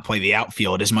DH and not play the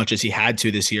outfield as much as he had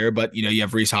to this year. But, you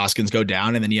have Rhys Hoskins go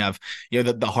down, and then you have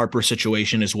the Harper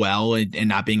situation as well and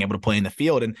not being able to play in the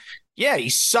field. And Yeah, he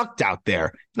sucked out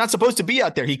there. Not supposed to be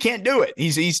out there. He can't do it.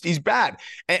 He's bad.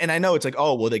 And I know it's like,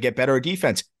 oh, will they get better at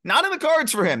defense? Not in the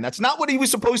cards for him. That's not what he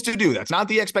was supposed to do. That's not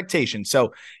the expectation.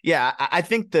 So yeah, I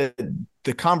think the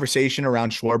conversation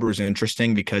around Schwarber is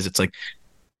interesting because it's like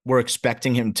we're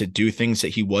expecting him to do things that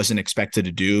he wasn't expected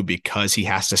to do because he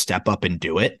has to step up and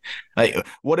do it.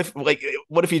 What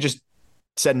if he just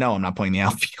said, no, I'm not playing the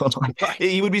outfield?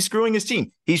 He would be screwing his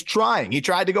team. He's trying. He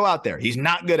tried to go out there. He's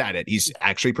not good at it. He's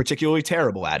actually particularly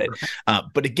terrible at it.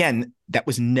 But again, that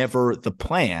was never the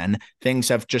plan. Things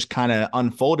have just kind of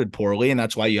unfolded poorly, and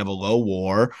that's why you have a low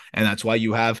WAR, and that's why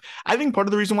you have, I think part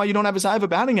of the reason why you don't have as high of a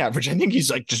batting average, I think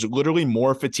he's like just literally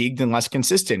more fatigued and less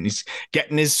consistent. He's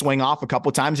getting his swing off a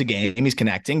couple times a game. He's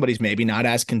connecting, but he's maybe not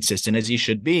as consistent as he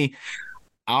should be.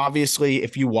 Obviously,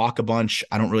 if you walk a bunch,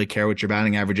 I don't really care what your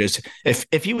batting average is.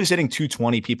 If he was hitting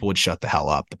 220, people would shut the hell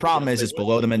up. The problem is it's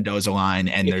below the Mendoza line,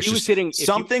 and if there's he was just hitting,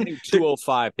 something. If he was hitting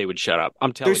 205, they would shut up.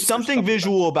 I'm telling you. There's something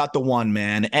visual about the one,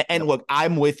 man. And look,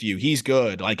 I'm with you. He's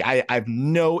good. Like I have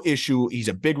no issue. He's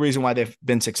a big reason why they've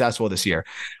been successful this year.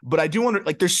 But I do wonder,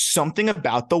 like, there's something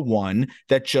about the one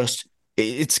that just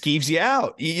it skeeves you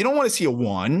out. You don't want to see a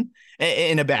one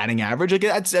in a batting average. Like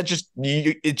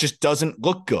it just doesn't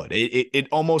look good. It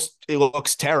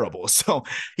looks terrible. So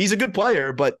he's a good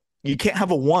player, but you can't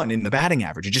have a one in the batting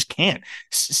average. You just can't.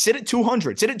 Sit at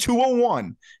 200, sit at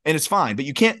 201, and it's fine. But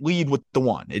you can't lead with the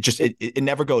one. It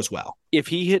never goes well. If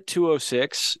he hit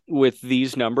 206 with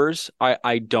these numbers,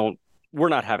 we're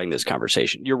not having this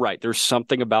conversation. You're right. There's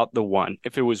something about the one.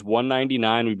 If it was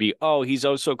 199, we'd be, oh, he's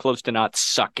oh so close to not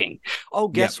sucking. Oh,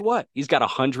 guess what? He's got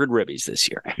 100 ribbies this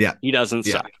year. Yeah. He doesn't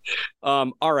suck.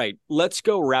 All right. Let's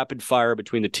go rapid fire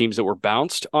between the teams that were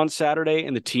bounced on Saturday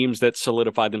and the teams that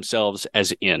solidified themselves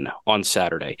as in on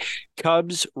Saturday.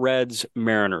 Cubs, Reds,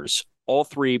 Mariners. All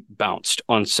three bounced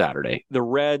on Saturday. The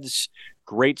Reds,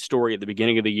 great story at the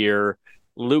beginning of the year.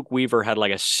 Luke Weaver had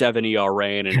like a 7 ERA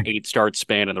and an 8-start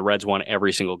span, and the Reds won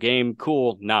every single game.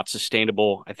 Cool, not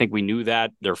sustainable. I think we knew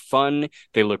that. They're fun.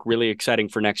 They look really exciting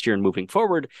for next year and moving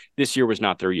forward. This year was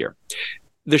not their year.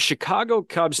 The Chicago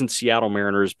Cubs and Seattle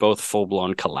Mariners both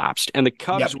full-blown collapsed, and the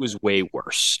Cubs was way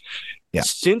worse. Yep.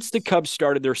 Since the Cubs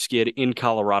started their skid in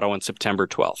Colorado on September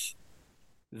 12th,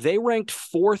 they ranked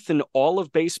 4th in all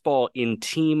of baseball in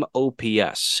team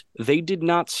OPS. They did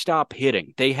not stop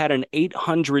hitting. They had an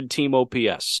 800 team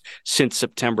OPS since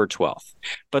September 12th,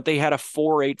 but they had a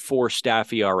 4.84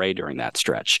 staff ERA during that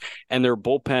stretch, and their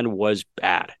bullpen was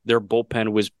bad. Their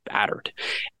bullpen was battered.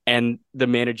 And the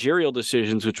managerial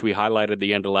decisions, which we highlighted at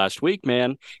the end of last week,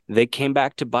 man, they came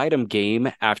back to bite them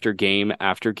game after game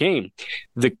after game.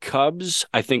 The Cubs,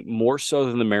 I think more so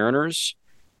than the Mariners,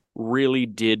 really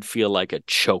did feel like a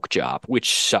choke job,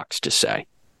 which sucks to say.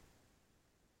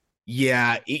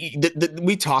 Yeah,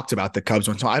 we talked about the Cubs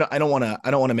one, so I don't want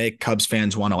to make Cubs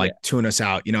fans want to tune us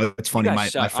out. You know, it's funny.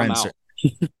 My friends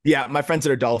Yeah, my friends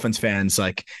that are Dolphins fans,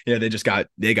 like, you know,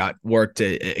 they got worked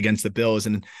against the Bills,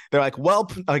 and they're like, well,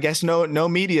 I guess no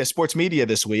media, sports media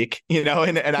this week, you know,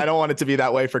 and I don't want it to be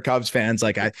that way for Cubs fans.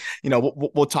 Like,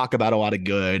 we'll talk about a lot of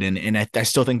good, and I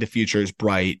still think the future is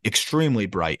bright, extremely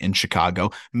bright in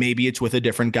Chicago. Maybe it's with a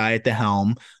different guy at the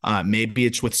helm. Maybe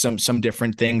it's with some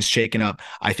different things shaken up.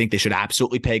 I think they should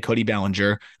absolutely pay Cody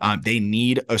Bellinger. They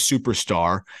need a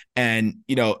superstar, and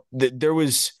you know, there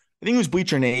was. I think it was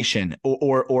Bleacher Nation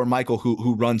or Michael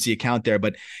who runs the account there,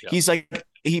 but he's like,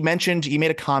 he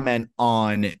made a comment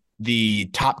on the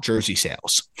top jersey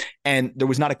sales, and there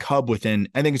was not a Cub within.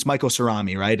 I think it's Michael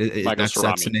Cerami, right? That's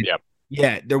the name. Yep.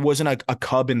 Yeah, there wasn't a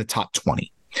Cub in the top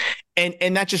 20.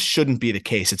 And that just shouldn't be the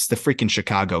case. It's the freaking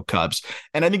Chicago Cubs.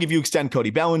 And I think if you extend Cody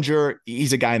Bellinger,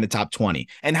 he's a guy in the top 20.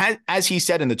 And as he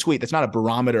said in the tweet, that's not a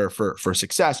barometer for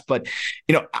success. But,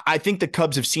 you know, I think the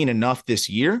Cubs have seen enough this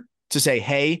year to say,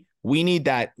 hey, we need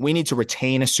to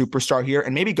retain a superstar here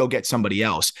and maybe go get somebody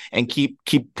else and keep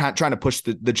trying to push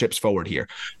the chips forward here.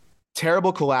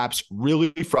 Terrible collapse, really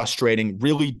frustrating,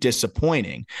 really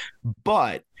disappointing.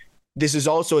 But this is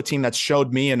also a team that's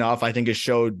showed me enough, I think has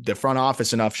showed the front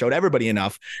office enough, showed everybody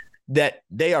enough that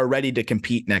they are ready to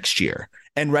compete next year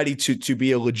and ready to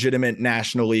be a legitimate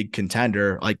National League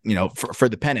contender, like, you know, for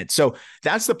the pennant. So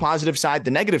that's the positive side.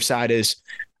 The negative side is,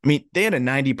 I mean, they had a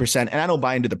 90%, and I don't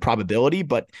buy into the probability,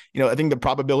 but, you know, I think the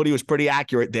probability was pretty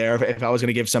accurate there. If I was going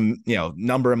to give some, you know,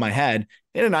 number in my head,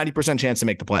 they had a 90% chance to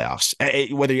make the playoffs,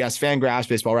 whether you ask Fangraphs,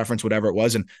 Baseball Reference, whatever it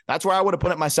was. And that's where I would have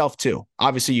put it myself too.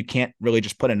 Obviously you can't really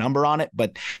just put a number on it, but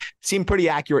it seemed pretty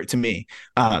accurate to me.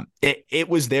 It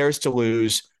was theirs to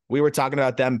lose. We were talking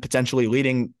about them potentially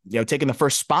leading, you know, taking the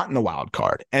first spot in the wild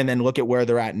card, and then look at where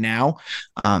they're at now.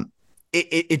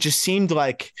 It just seemed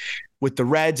like with the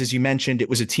Reds, as you mentioned, it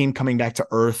was a team coming back to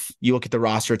earth. You look at the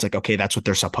roster, it's like, okay, that's what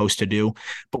they're supposed to do.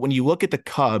 But when you look at the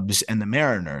Cubs and the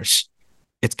Mariners,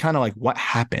 it's kind of like, what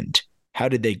happened? How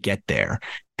did they get there?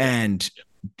 And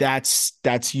that's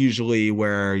usually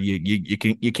where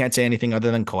you can't say anything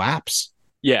other than collapse.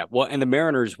 Yeah, well, and the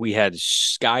Mariners, we had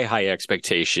sky high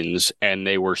expectations, and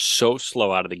they were so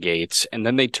slow out of the gates, and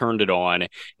then they turned it on, and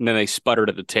then they sputtered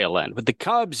at the tail end. But the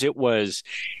Cubs, it was,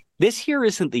 this year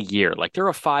isn't the year. Like, they're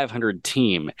a 500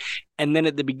 team. And then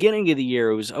at the beginning of the year,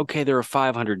 it was, okay, they're a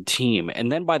 500 team.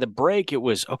 And then by the break, it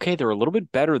was, okay, they're a little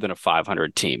bit better than a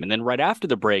 500 team. And then right after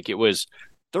the break, it was,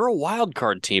 they're a wild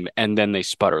card team, and then they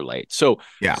sputter late. So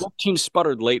both teams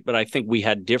sputtered late, but I think we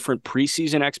had different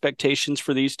preseason expectations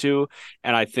for these two.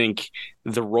 And I think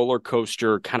the roller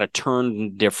coaster kind of turned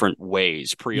in different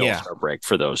ways pre-All-Star break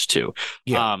for those two.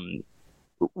 Yeah.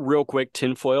 Real quick,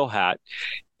 tinfoil hat.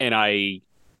 And I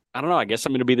don't know. I guess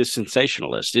I'm going to be the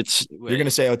sensationalist. You're going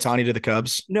to say Ohtani to the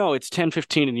Cubs? No, it's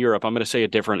 10-15 in Europe. I'm going to say a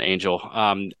different angel.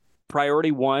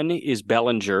 Priority one is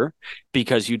Bellinger,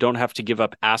 because you don't have to give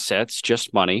up assets,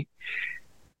 just money.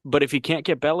 But if you can't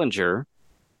get Bellinger,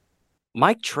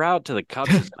 Mike Trout to the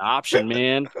Cubs is an option,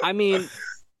 man. I mean,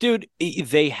 dude,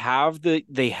 they have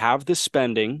the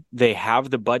spending, they have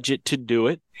the budget to do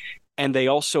it, and they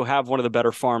also have one of the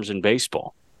better farms in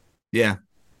baseball. Yeah.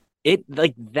 It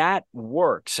like that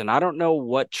works, and I don't know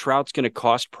what Trout's going to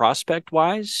cost prospect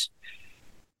wise,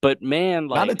 but man,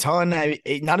 like, not a ton,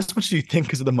 not as much as you think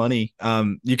because of the money.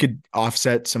 You could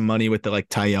offset some money with the like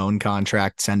Tyone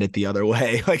contract, send it the other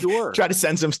way, like try to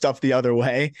send some stuff the other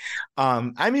way.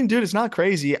 I mean, dude, it's not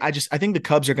crazy. I think the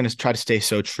Cubs are going to try to stay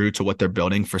so true to what they're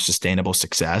building for sustainable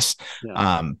success.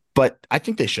 Yeah. But I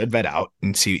think they should vet out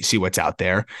and see what's out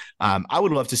there. I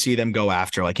would love to see them go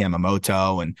after like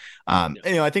Yamamoto, and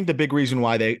I think the big reason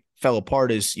why they fell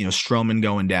apart is Stroman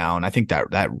going down. I think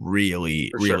that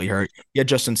really hurt. Yeah,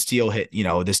 Justin Steele hit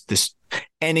this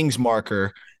innings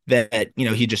marker that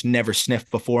he just never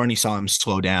sniffed before, and he saw him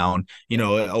slow down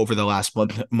over the last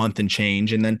month and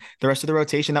change, and then the rest of the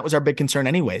rotation, that was our big concern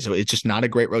anyway. So it's just not a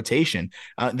great rotation.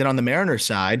 Then on the Mariners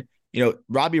side,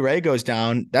 Robbie Ray goes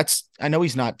down. I know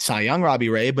he's not Cy Young Robbie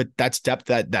Ray, but that's depth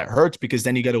that hurts, because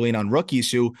then you got to lean on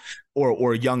rookies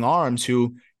or young arms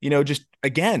who just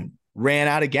again ran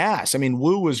out of gas. I mean,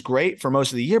 Wu was great for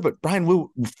most of the year, but Brian Wu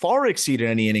far exceeded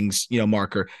any innings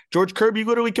marker. George Kirby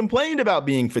literally complained about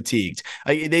being fatigued.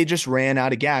 They just ran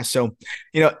out of gas. So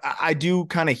I do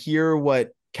kind of hear what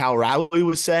Cal Raleigh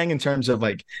was saying in terms of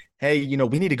like, hey,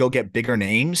 we need to go get bigger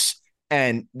names.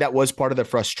 And that was part of the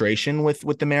frustration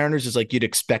with the Mariners, is like you'd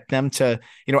expect them to,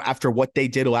 after what they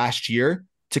did last year,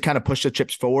 to kind of push the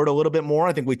chips forward a little bit more.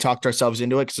 I think we talked ourselves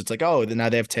into it, because it's like, oh, now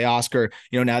they have Teoscar,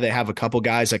 now they have a couple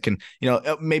guys that can,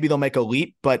 maybe they'll make a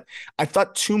leap. But I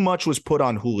thought too much was put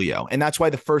on Julio. And that's why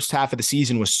the first half of the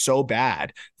season was so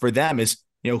bad for them, is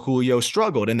Julio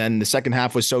struggled. And then the second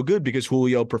half was so good because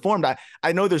Julio performed.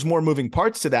 I know there's more moving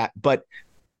parts to that, but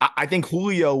I think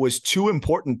Julio was too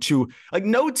important to, like,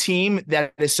 no team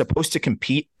that is supposed to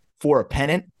compete for a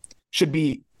pennant should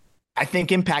be, I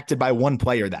think, impacted by one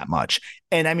player that much.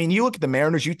 And I mean, you look at the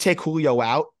Mariners, you take Julio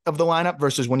out of the lineup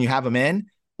versus when you have him in,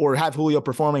 or have Julio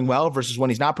performing well versus when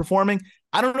he's not performing.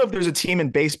 I don't know if there's a team in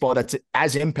baseball that's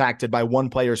as impacted by one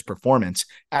player's performance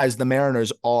as the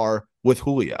Mariners are with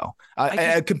Julio,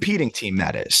 a competing team,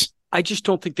 that is. I just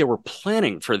don't think they were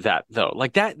planning for that, though.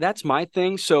 Like that's my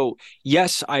thing. So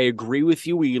yes, I agree with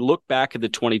you. We look back at the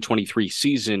 2023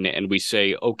 season and we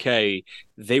say, okay,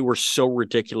 they were so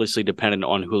ridiculously dependent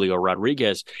on Julio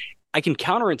Rodriguez. I can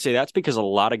counter and say that's because a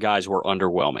lot of guys were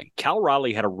underwhelming. Cal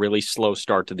Raleigh had a really slow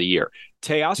start to the year.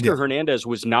 Teoscar Hernandez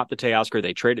was not the Teoscar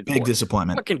they traded for. Big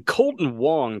disappointment. Fucking Colton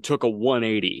Wong took a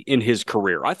 180 in his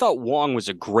career. I thought Wong was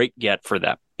a great get for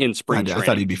them in spring training. I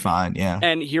thought he'd be fine, yeah.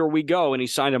 And here we go, and he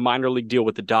signed a minor league deal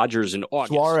with the Dodgers in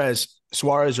August.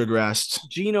 Suarez regressed.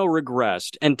 Gino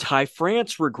regressed, and Ty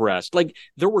France regressed. Like,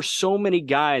 there were so many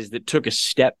guys that took a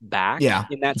step back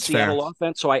in that Seattle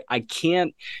offense. So I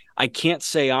can't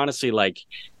say honestly, like,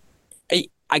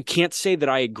 I can't say that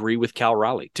I agree with Cal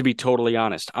Raleigh, to be totally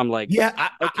honest. I'm like,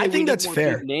 I think that's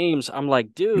fair. Names. I'm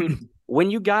like, dude,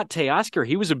 when you got Teoscar,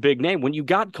 he was a big name. When you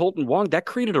got Colton Wong, that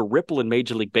created a ripple in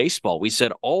Major League Baseball. We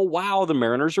said, oh, wow, the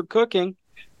Mariners are cooking.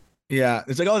 Yeah,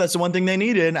 it's like, oh, that's the one thing they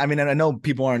needed. I mean, and I know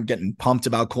people aren't getting pumped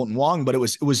about Colton Wong, but it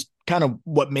was kind of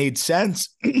what made sense.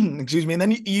 Excuse me. And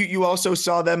then you also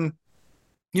saw them,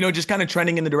 just kind of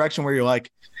trending in the direction where you're like,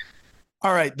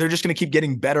 all right, they're just going to keep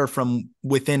getting better from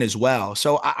within as well.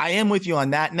 So I am with you on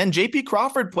that. And then JP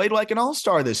Crawford played like an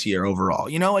all-star this year overall,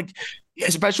 like,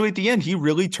 especially at the end, he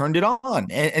really turned it on.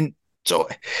 And So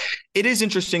it is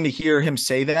interesting to hear him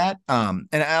say that. And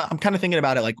I'm kind of thinking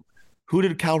about it like, who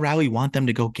did Cal Raleigh want them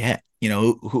to go get?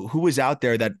 Who was out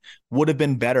there that would have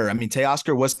been better? I mean,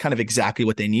 Teoscar was kind of exactly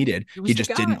what they needed. He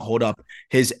just didn't hold up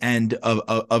his end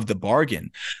of the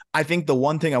bargain. I think the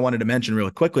one thing I wanted to mention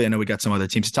really quickly, I know we got some other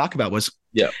teams to talk about, was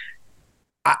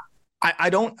I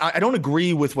don't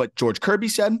agree with what George Kirby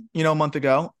said, a month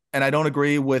ago. And I don't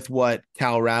agree with what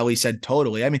Cal Raleigh said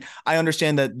totally. I mean, I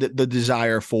understand that the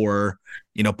desire for,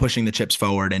 pushing the chips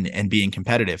forward and being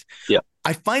competitive. Yeah.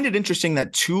 I find it interesting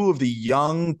that two of the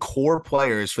young core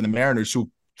players for the Mariners, who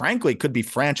frankly could be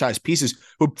franchise pieces,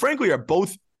 who frankly are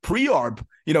both pre-arb,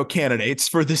 candidates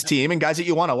for this team and guys that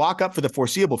you want to lock up for the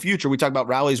foreseeable future. We talk about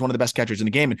Raleigh as one of the best catchers in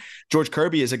the game, and George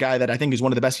Kirby is a guy that I think is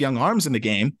one of the best young arms in the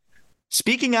game.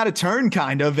 Speaking out of turn,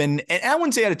 kind of, and I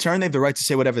wouldn't say out of turn, they have the right to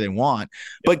say whatever they want,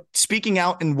 but speaking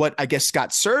out in what I guess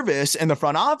Scott Service and the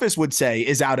front office would say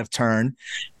is out of turn,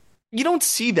 you don't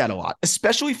see that a lot,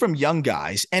 especially from young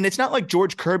guys. And it's not like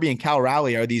George Kirby and Cal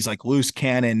Raleigh are these like loose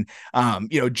cannon,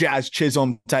 Jazz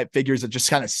Chisholm type figures that just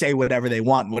kind of say whatever they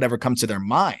want and whatever comes to their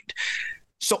mind.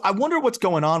 So I wonder what's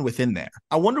going on within there.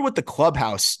 I wonder what the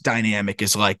clubhouse dynamic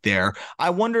is like there. I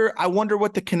wonder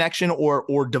what the connection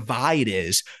or divide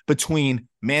is between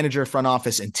manager, front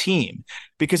office, and team,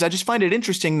 because I just find it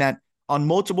interesting that on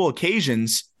multiple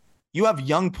occasions, you have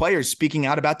young players speaking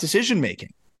out about decision-making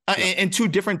and two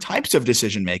different types of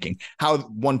decision-making, how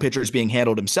one pitcher is being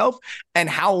handled himself and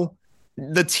how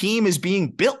the team is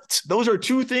being built. Those are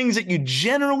two things that you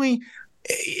generally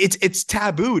it's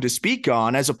taboo to speak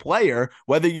on as a player,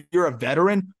 whether you're a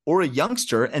veteran or a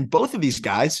youngster. And both of these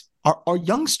guys are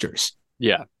youngsters.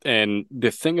 Yeah. And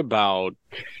the thing about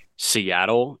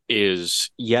Seattle is,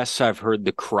 yes, I've heard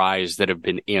the cries that have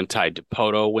been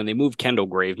anti-Dipoto when they moved Kendall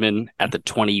Graveman at the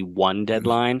 21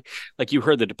 deadline. Like, you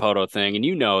heard the Dipoto thing, and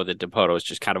that Dipoto is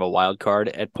just kind of a wild card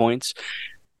at points.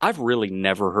 I've really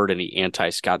never heard any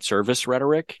anti-Scott Service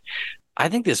rhetoric. I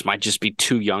think this might just be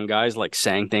two young guys like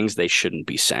saying things they shouldn't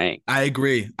be saying. I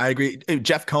agree.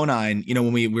 Jeff Conine,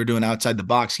 when we were doing Outside the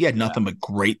Box, he had nothing but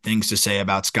great things to say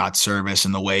about Scott Service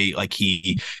and the way like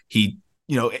he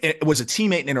it was a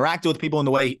teammate and interacted with people in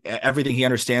the way everything he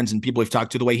understands and people we've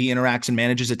talked to, the way he interacts and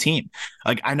manages a team.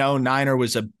 Like, I know Niner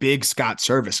was a big Scott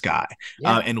Service guy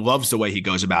and loves the way he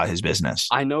goes about his business.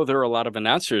 I know there are a lot of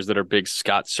announcers that are big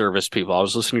Scott Service people. I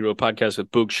was listening to a podcast with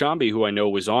Boog Shambi, who I know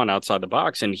was on Outside the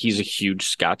Box, and he's a huge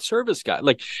Scott Service guy.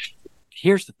 Like,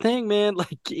 here's the thing, man.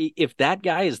 Like, if that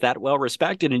guy is that well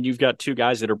respected and you've got two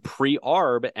guys that are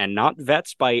pre-arb and not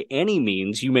vets by any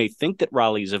means, you may think that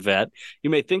Raleigh's a vet.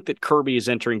 You may think that Kirby is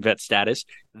entering vet status.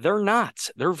 They're not.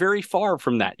 They're very far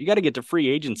from that. You got to get to free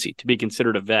agency to be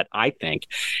considered a vet, I think.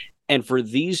 And for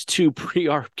these two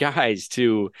pre-arb guys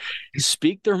to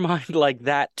speak their mind like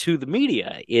that to the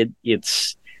media,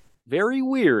 it's very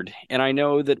weird. And I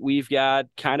know that we've got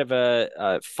kind of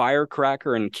a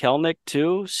firecracker in Kelnick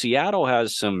too. Seattle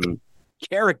has some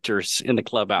characters in the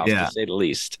clubhouse, to say the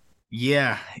least.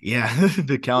 Yeah.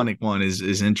 The Kelnick one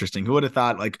is interesting. Who would have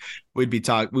thought like we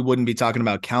wouldn't be talking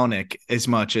about Kelnick as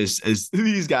much as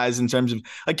these guys in terms of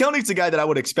like Kelnick's the guy that I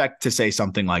would expect to say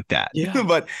something like that. Yeah.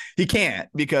 But he can't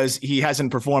because he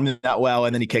hasn't performed that well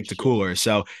and then he kicked the cooler.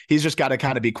 So he's just got to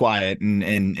kind of be quiet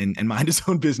and mind his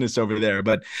own business over there.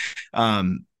 But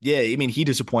yeah, I mean, he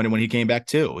disappointed when he came back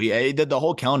too. He did the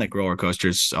whole Kelnick roller coaster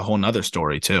is a whole nother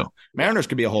story too. Mariners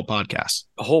could be a whole podcast.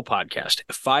 A whole podcast.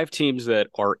 5 teams that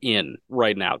are in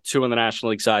right now. 2 on the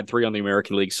National League side, 3 on the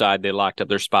American League side. They locked up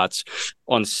their spots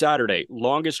on Saturday.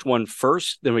 Longest one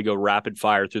first, then we go rapid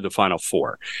fire through the final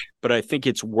 4. But I think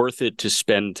it's worth it to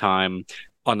spend time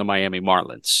on the Miami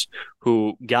Marlins,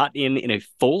 who got in a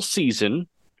full season.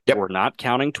 Yep. We're not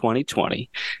counting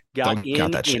 2020. Got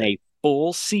in a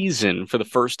full season for the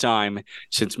first time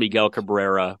since Miguel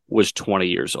Cabrera was 20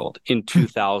 years old in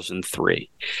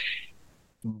 2003.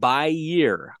 By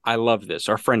year, I love this.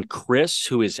 Our friend Chris,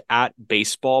 who is at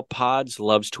Baseball Pods,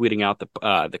 loves tweeting out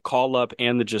the call up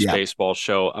and the Just Baseball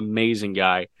show. Amazing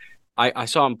guy. I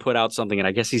saw him put out something, and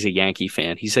I guess he's a Yankee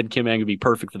fan. He said Kim Ng would be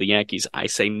perfect for the Yankees. I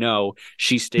say no.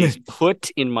 She stays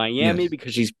put in Miami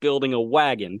because she's building a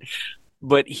wagon.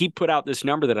 But he put out this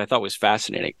number that I thought was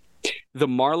fascinating. The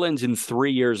Marlins in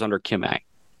 3 years under Kim Ng,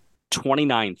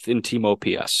 29th in team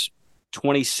OPS,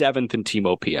 27th in team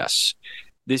OPS.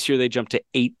 This year they jumped to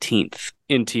 18th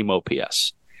in team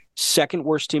OPS. Second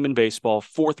worst team in baseball,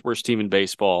 4th worst team in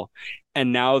baseball,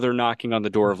 and now they're knocking on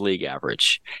the door of league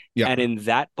average. Yeah. And in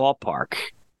that ballpark,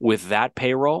 with that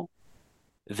payroll,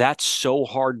 that's so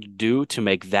hard to do to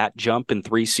make that jump in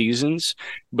 3 seasons.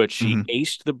 But she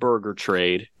aced the Berger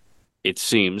trade. It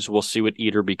seems. We'll see what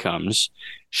Eater becomes.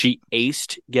 She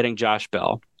aced getting Josh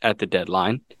Bell at the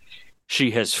deadline.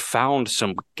 She has found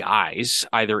some guys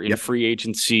either in free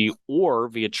agency or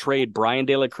via trade. Brian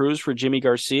De La Cruz for Jimmy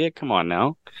Garcia. Come on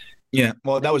now. Yeah.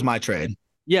 Well, that was my trade.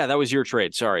 Yeah, that was your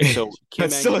trade. Sorry. So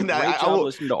Kim Eng did a great job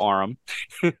listening to Aram.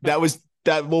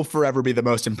 That will forever be the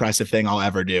most impressive thing I'll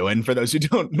ever do. And for those who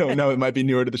don't know, it might be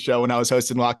newer to the show. When I was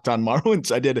hosting Locked On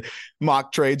Marlins, I did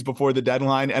mock trades before the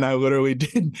deadline, and I literally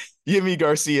did Yimi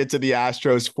Garcia to the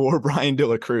Astros for Brian De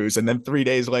La Cruz. And then 3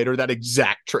 days later, that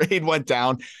exact trade went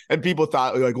down, and people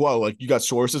thought like, "Whoa, like you got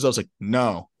sources?" I was like,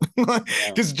 "No,"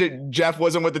 because Jeff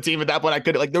wasn't with the team at that point. I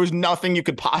could there was nothing you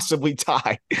could possibly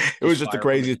tie. It was just the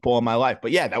craziest pull in my life.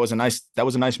 But yeah, that was a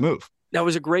nice move. That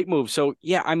was a great move. So,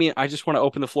 yeah, I mean, I just want to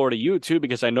open the floor to you, too,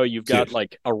 because I know you've got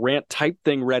like a rant type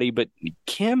thing ready, but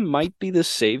Kim might be the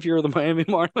savior of the Miami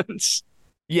Marlins.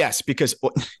 Yes, because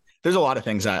there's a lot of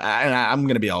things. I'm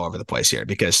going to be all over the place here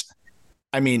because,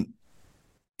 I mean,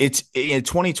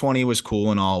 2020 was cool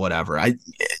and all, whatever.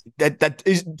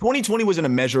 2020 wasn't a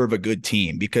measure of a good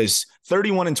team because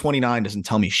 31-29 doesn't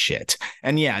tell me shit.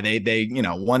 And yeah, they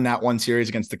won that one series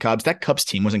against the Cubs. That Cubs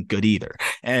team wasn't good either.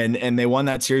 And they won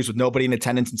that series with nobody in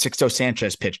attendance and Sixto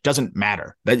Sanchez pitched. Doesn't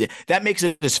matter. That makes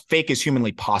it as fake as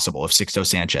humanly possible if Sixto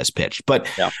Sanchez pitched. But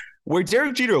where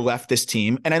Derek Jeter left this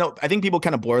team, and I think people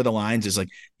kind of blur the lines, is like,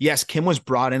 yes, Kim was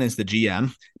brought in as the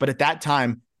GM, but at that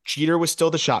time, Jeter was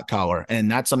still the shot caller, and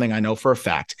that's something I know for a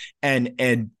fact. And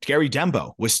Gary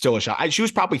Dembo was still a shot. She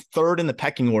was probably third in the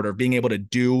pecking order of being able to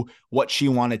do what she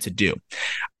wanted to do.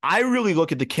 I really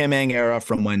look at the Kim Eng era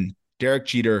from when Derek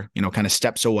Jeter, kind of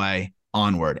steps away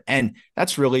onward, and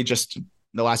that's really just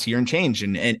the last year and change.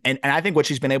 And I think what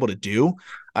she's been able to do,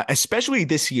 especially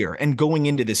this year and going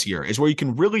into this year, is where you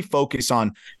can really focus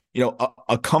on,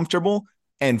 a comfortable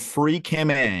and free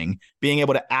Kim Eng being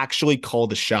able to actually call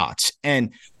the shots.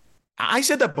 And I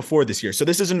said that before this year. So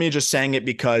this isn't me just saying it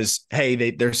because,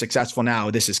 hey, they're successful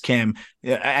now. This is Kim.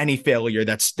 Any failure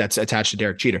that's attached to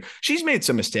Derek Jeter. She's made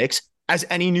some mistakes, as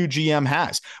any new GM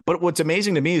has. But what's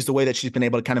amazing to me is the way that she's been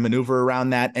able to kind of maneuver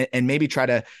around that and maybe try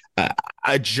to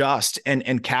adjust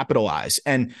and capitalize.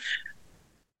 And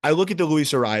I look at the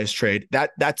Luis Arias trade.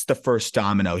 That's the first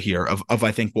domino here of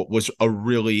I think what was a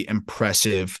really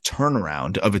impressive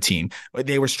turnaround of a team.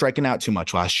 They were striking out too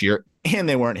much last year, and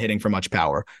they weren't hitting for much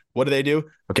power. What do?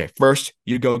 Okay, first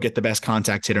you go get the best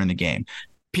contact hitter in the game.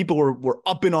 People were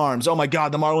up in arms. Oh my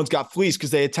God, the Marlins got fleeced because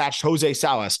they attached Jose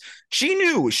Salas. She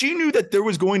knew that there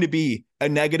was going to be a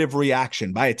negative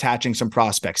reaction by attaching some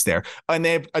prospects there, and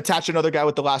they attached another guy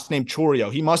with the last name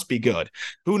Chorio. He must be good.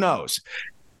 Who knows?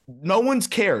 No one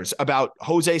cares about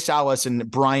Jose Salas and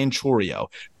Brian Chorio.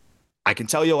 I can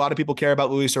tell you a lot of people care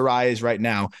about Luis Arias right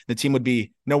now. The team would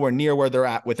be nowhere near where they're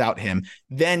at without him.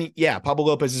 Then, yeah, Pablo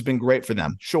Lopez has been great for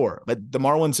them. Sure. But the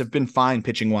Marlins have been fine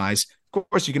pitching wise. Of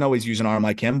course, you can always use an arm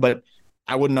like him, but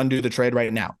I wouldn't undo the trade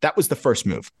right now. That was the first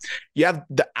move. You have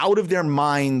the out of their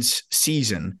minds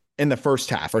season in the first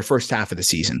half of the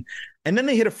season. And then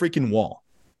they hit a freaking wall.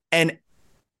 And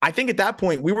I think at that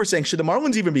point we were saying, should the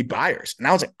Marlins even be buyers? And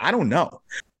I was like, I don't know.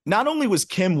 Not only was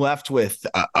Kim left with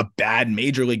a bad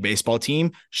Major League Baseball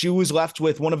team, she was left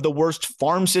with one of the worst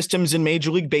farm systems in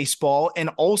Major League Baseball and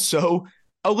also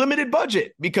a limited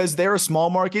budget because they're a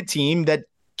small market team that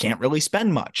can't really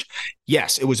spend much.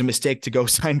 Yes, it was a mistake to go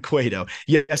sign Cueto.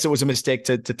 Yes, it was a mistake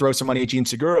to throw some money at Jean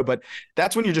Segura, but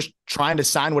that's when you're just trying to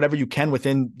sign whatever you can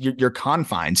within your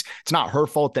confines. It's not her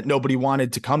fault that nobody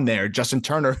wanted to come there. Justin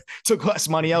Turner took less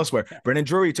money elsewhere. Brendan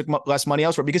Drury took less money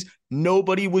elsewhere because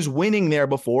nobody was winning there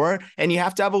before, and you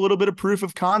have to have a little bit of proof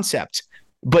of concept.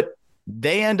 But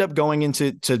they end up going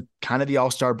into kind of the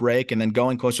All-Star break and then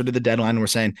going closer to the deadline. And we're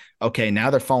saying, okay,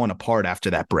 now they're falling apart after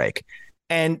that break.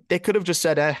 And they could have just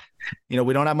said, we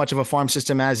don't have much of a farm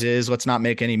system as is. Let's not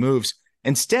make any moves.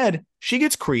 Instead, she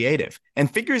gets creative and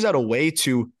figures out a way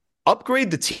to upgrade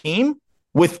the team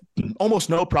with almost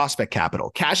no prospect capital,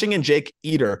 cashing in Jake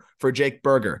Eder for Jake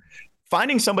Berger,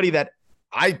 finding somebody that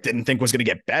I didn't think was going to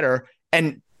get better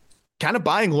and kind of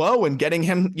buying low and getting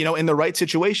him, in the right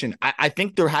situation. I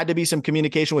think there had to be some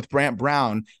communication with Brant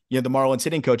Brown, the Marlins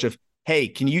hitting coach of, hey,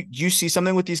 do you see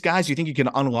something with these guys? Do you think you can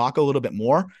unlock a little bit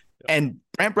more? And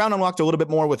Brant Brown unlocked a little bit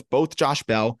more with both Josh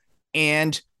Bell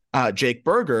and Jake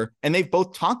Berger, and they've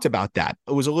both talked about that.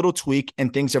 It was a little tweak,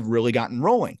 and things have really gotten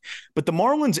rolling. But the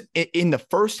Marlins, in the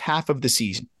first half of the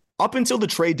season, up until the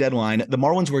trade deadline, the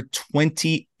Marlins were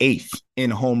 28th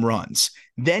in home runs.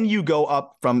 Then you go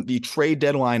up from the trade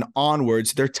deadline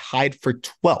onwards, they're tied for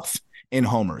 12th in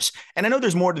homers. And I know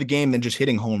there's more to the game than just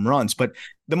hitting home runs, but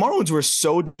the Marlins were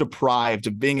so deprived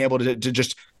of being able to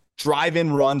just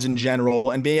drive-in runs in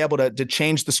general and being able to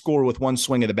change the score with one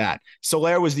swing of the bat.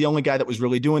 Soler was the only guy that was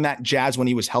really doing that. Jazz when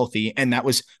he was healthy, and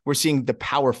we're seeing the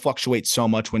power fluctuate so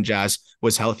much when Jazz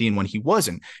was healthy and when he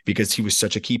wasn't, because he was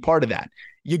such a key part of that.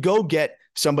 You go get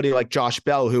somebody like Josh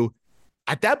Bell, who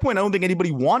at that point, I don't think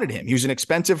anybody wanted him. He was an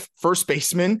expensive first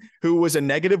baseman who was a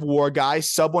negative WAR guy,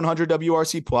 sub 100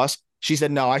 WRC plus. She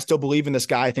said, no, I still believe in this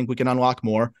guy. I think we can unlock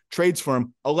more. Trades for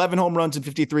him, 11 home runs in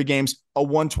 53 games, a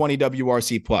 120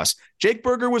 WRC plus. Jake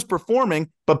Burger was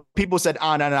performing, but people said,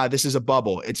 no, this is a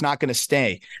bubble. It's not going to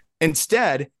stay.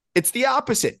 Instead, it's the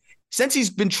opposite. Since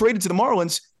he's been traded to the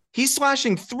Marlins, he's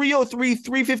slashing 303,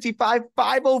 355,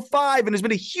 505, and has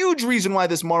been a huge reason why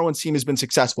this Marlins team has been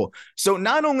successful. So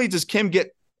not only does Kim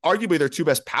get arguably their two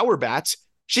best power bats,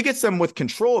 she gets them with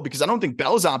control, because I don't think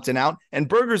Bell's opting out and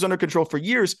Berger's under control for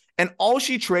years. And all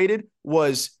she traded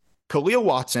was Khalil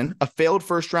Watson, a failed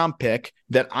first-round pick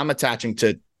that I'm attaching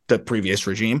to the previous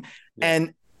regime,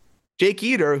 and Jake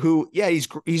Eder, who,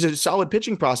 he's a solid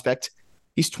pitching prospect.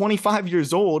 He's 25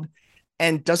 years old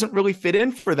and doesn't really fit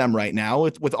in for them right now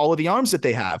with all of the arms that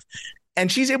they have. And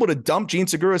she's able to dump Jean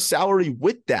Segura's salary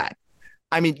with that.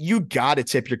 I mean, you got to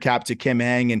tip your cap to Kim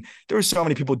Ng. And there were so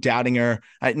many people doubting her,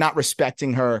 not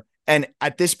respecting her. And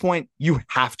at this point, you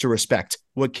have to respect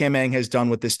what Kim Ng has done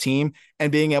with this team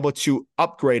and being able to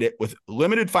upgrade it with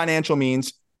limited financial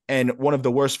means and one of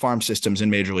the worst farm systems in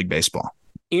Major League Baseball.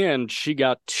 And she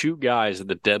got two guys at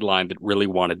the deadline that really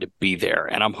wanted to be there.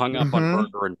 And I'm hung up on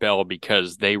Berger and Bell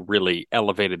because they really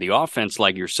elevated the offense,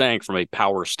 like you're saying, from a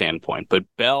power standpoint. But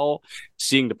Bell,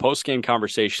 seeing the post-game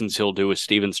conversations he'll do with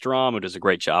Steven Strom, who does a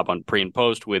great job on pre and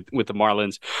post with the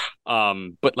Marlins,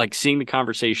 but like seeing the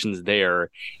conversations there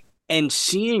and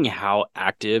seeing how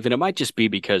active, and it might just be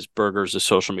because Berger's a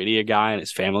social media guy and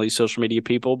his family's social media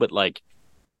people, but like,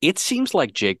 it seems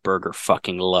like Jake Burger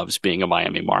fucking loves being a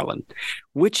Miami Marlin,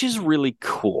 which is really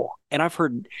cool. And I've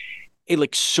heard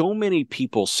like so many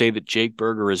people say that Jake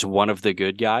Burger is one of the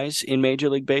good guys in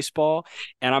Major League Baseball.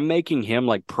 And I'm making him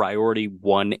like priority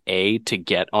 1A to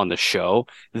get on the show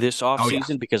this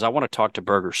offseason because I want to talk to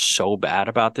Burger so bad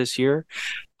about this year.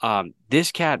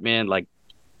 This cat, man, like,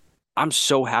 I'm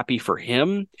so happy for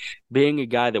him being a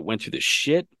guy that went through the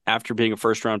shit after being a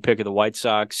first-round pick of the White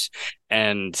Sox.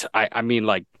 And I mean,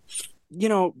 like, you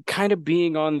know, kind of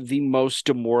being on the most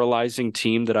demoralizing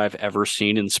team that I've ever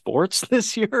seen in sports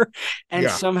this year and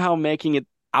somehow making it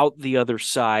out the other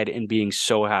side and being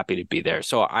so happy to be there.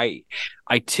 So I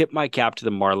tip my cap to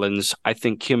the Marlins. I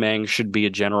think Kim Ng should be a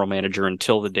general manager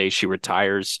until the day she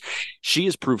retires. She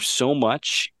has proved so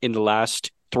much in the last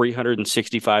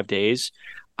 365 days.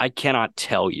 I cannot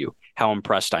tell you how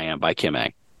impressed I am by Kim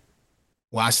Ng.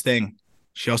 Last thing,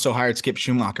 she also hired Skip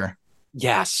Schumacher.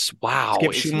 Yes. Wow.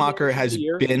 Skip Schumacher has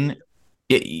been,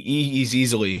 he's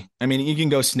easily, I mean, you can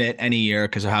go snit any year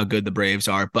because of how good the Braves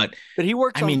are, but he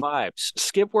works on vibes.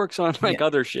 Skip works on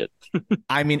other shit.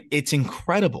 I mean, it's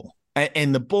incredible.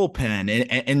 And the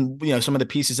bullpen and you know, some of the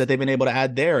pieces that they've been able to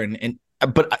add there.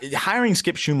 But hiring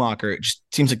Skip Schumacher just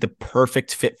seems like the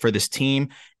perfect fit for this team.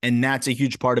 And that's a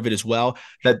huge part of it as well,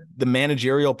 that the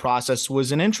managerial process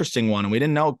was an interesting one. And we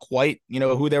didn't know quite, you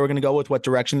know, who they were going to go with, what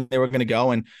direction they were going to go.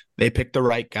 And they picked the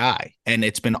right guy. And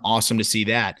it's been awesome to see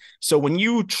that. So when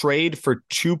you trade for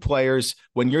two players,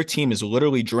 when your team is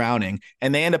literally drowning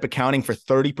and they end up accounting for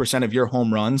 30% of your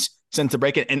home runs since the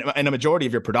break and a majority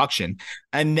of your production,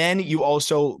 and then you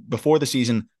also, before the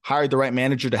season, hired the right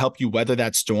manager to help you weather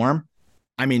that storm.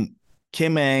 I mean,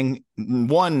 Kim Ng,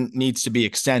 one, needs to be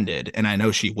extended, and I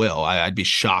know she will. I'd be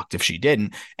shocked if she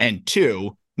didn't. And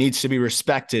two, needs to be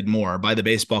respected more by the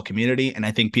baseball community. And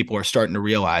I think people are starting to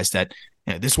realize that,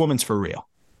 you know, this woman's for real.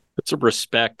 Put some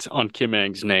respect on Kim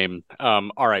Ng's name.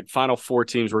 All right, final four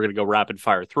teams we're going to go rapid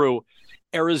fire through.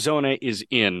 Arizona is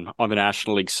in on the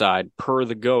National League side, per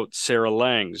the GOAT, Sarah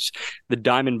Langs. The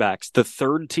Diamondbacks, the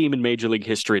third team in Major League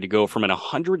history to go from an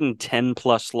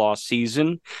 110-plus loss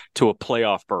season to a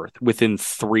playoff berth within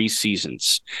 3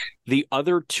 seasons. The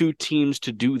other two teams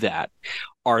to do that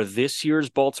are this year's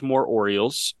Baltimore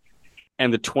Orioles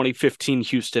and the 2015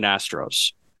 Houston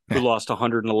Astros, who lost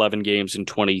 111 games in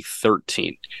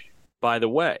 2013. By the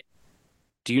way,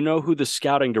 do you know who the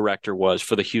scouting director was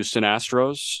for the Houston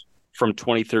Astros from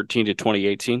 2013 to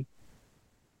 2018?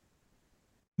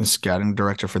 The scouting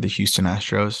director for the Houston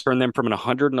Astros. Turned them from an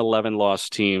 111 loss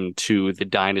team to the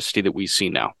dynasty that we see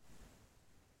now.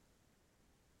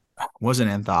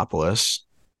 Wasn't Anthopoulos.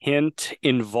 Hint,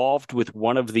 involved with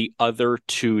one of the other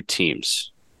two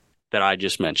teams that I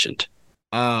just mentioned.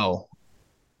 Oh,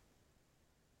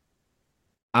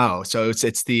 so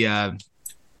it's the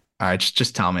All right,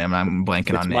 just tell me. I'm blanking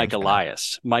It's on Mike names, man.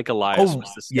 Elias. Mike Elias Oh,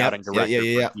 was the yep. scouting Yeah, yeah, director yeah,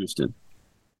 for yeah. Houston.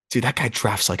 Dude, that guy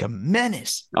drafts like a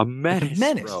menace. A Like a menace,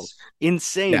 bro. menace.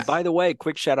 Insane. Yeah. By the way,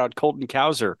 quick shout out Colton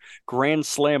Cowser, grand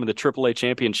slam in the AAA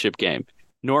championship game.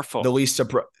 Norfolk. The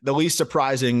least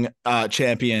surprising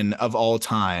champion of all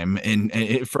time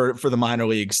for the minor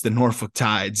leagues, the Norfolk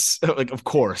Tides. Like, of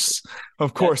course they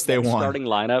That won. starting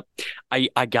lineup.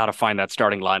 I gotta find that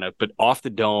starting lineup, but off the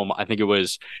dome, I think it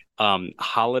was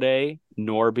Holiday,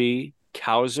 Norby,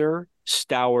 Cowser,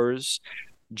 Stowers,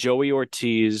 Joey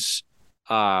Ortiz,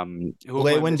 who am I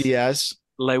Lewin missing? Diaz,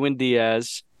 Lewin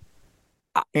Diaz.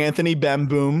 Anthony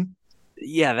Bemboom.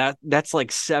 Yeah, that's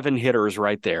like 7 hitters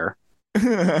right there.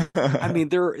 I mean,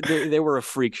 they were a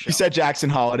freak show. You said Jackson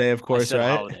Holiday, of I course, said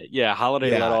right? Holiday. Yeah,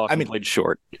 Holiday led Yeah, off I and mean, played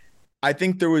short. I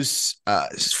think there was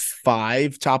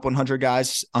 5 top 100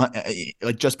 guys,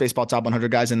 like just baseball top 100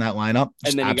 guys in that lineup.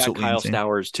 Just And then you got absolutely Kyle insane.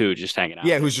 Stowers too, just hanging out.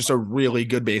 Yeah, who's just a really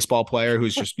good baseball player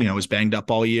who's just was banged up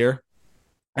all year.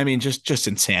 I mean, just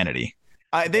insanity.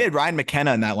 They had Ryan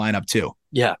McKenna in that lineup too.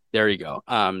 Yeah, there you go.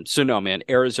 So no, man,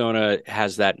 Arizona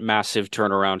has that massive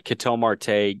turnaround. Ketel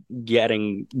Marte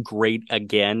getting great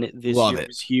again this Love year it.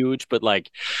 was huge, but like,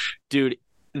 dude,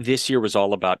 this year was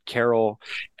all about Carroll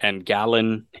and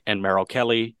Gallen and Merrill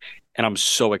Kelly. And I'm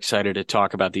so excited to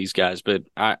talk about these guys. But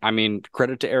I mean,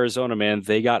 credit to Arizona, man.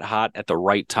 They got hot at the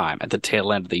right time, at the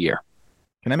tail end of the year.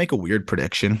 Can I make a weird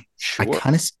prediction? Sure.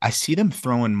 I see them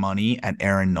throwing money at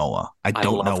Aaron Nola. I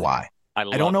don't know why.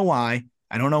 I don't know why.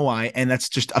 I don't know why. And that's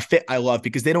just a fit I love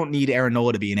because they don't need Aaron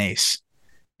Nola to be an ace.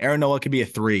 Aaron Nola could be a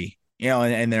 3,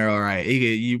 and they're all right.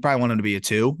 You probably want him to be a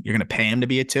 2. You're going to pay him to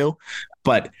be a 2.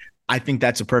 But I think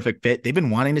that's a perfect fit. They've been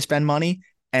wanting to spend money,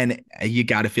 and you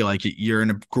got to feel like you're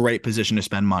in a great position to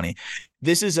spend money.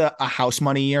 This is a house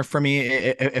money year for me.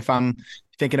 If I'm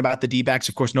thinking about the D-backs,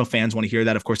 of course, no fans want to hear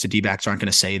that. Of course, the D-backs aren't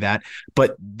going to say that,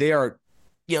 but they are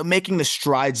making the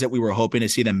strides that we were hoping to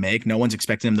see them make. No one's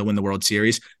expecting them to win the World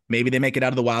Series. Maybe they make it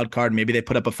out of the wild card. Maybe they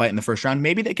put up a fight in the first round.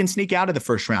 Maybe they can sneak out of the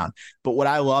first round. But what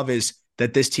I love is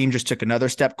that this team just took another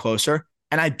step closer.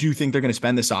 And I do think they're going to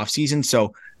spend this offseason.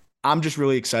 So I'm just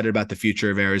really excited about the future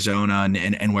of Arizona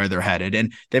and where they're headed.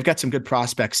 And they've got some good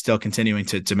prospects still continuing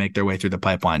to make their way through the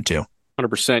pipeline too.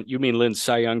 100%. You mean Lynn's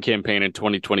Cy Young campaign in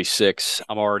 2026? It's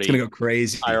going to go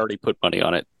crazy. I already put money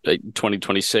on it.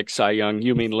 2026 Cy Young.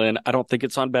 You mean Lynn? I don't think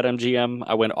it's on BetMGM.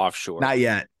 I went offshore. Not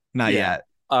yet. Not yet.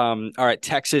 All right,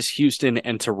 Texas, Houston,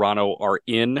 and Toronto are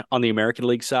in on the American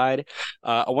League side.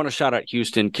 I want to shout out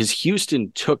Houston because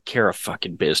Houston took care of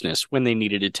fucking business when they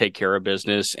needed to take care of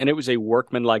business, and it was a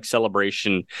workmanlike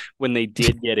celebration when they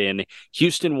did get in.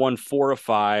 Houston won 4 of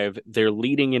 5. They're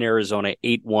leading in Arizona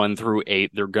 8-1 through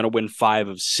 8. They're going to win 5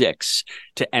 of 6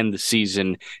 to end the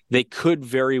season. They could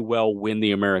very well win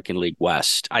the American League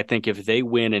West. I think if they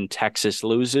win and Texas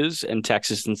loses, and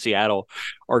Texas and Seattle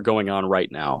are going on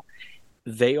right now,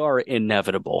 they are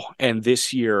inevitable. And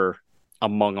this year,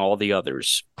 among all the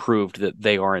others, proved that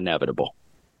they are inevitable.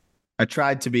 I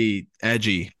tried to be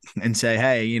edgy and say,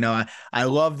 hey, I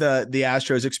love the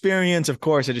Astros experience. Of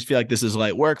course, I just feel like this is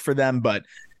light work for them, but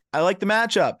I like the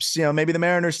matchups. Maybe the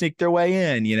Mariners sneak their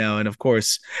way in, and of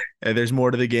course, there's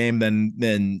more to the game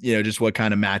than just what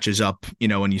kind of matches up,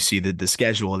 when you see the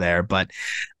schedule there. But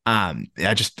I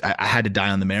had to die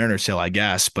on the Mariners hill, I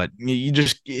guess. But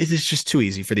it's just too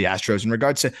easy for the Astros in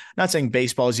regards to, not saying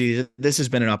baseball is easy. This has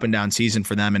been an up and down season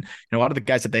for them, and a lot of the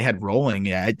guys that they had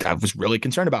rolling, I was really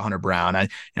concerned about Hunter Brown. I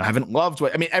haven't loved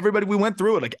everybody we went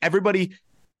through it, like everybody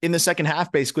in the second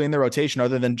half, basically in the rotation,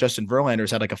 other than Justin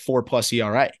Verlander's had like a 4+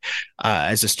 ERA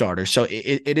as a starter. So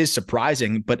it is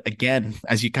surprising. But again,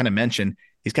 as you kind of mentioned,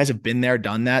 these guys have been there,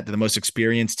 done that. They're the most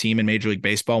experienced team in Major League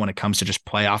Baseball when it comes to just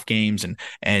playoff games.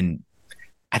 And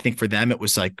I think for them, it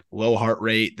was like low heart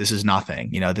rate. This is nothing.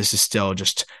 This is still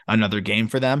just another game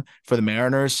for them. For the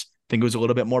Mariners, I think it was a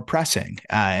little bit more pressing.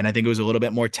 And I think it was a little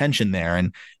bit more tension there.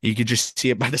 And you could just see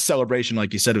it by the celebration,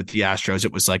 like you said, with the Astros.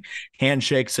 It was like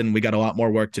handshakes and we got a lot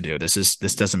more work to do. This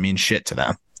doesn't mean shit to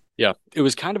them. Yeah, it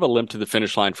was kind of a limp to the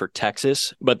finish line for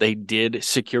Texas, but they did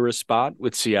secure a spot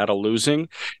with Seattle losing.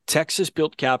 Texas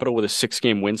built capital with a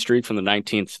 6-game win streak from the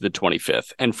 19th to the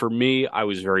 25th. And for me, I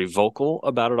was very vocal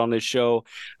about it on this show.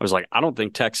 I was like, I don't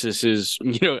think Texas is,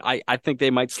 I think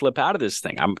they might slip out of this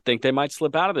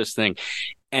thing.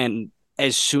 And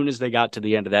as soon as they got to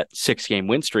the end of that 6-game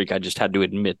win streak, I just had to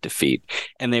admit defeat.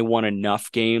 And they won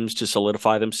enough games to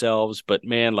solidify themselves. But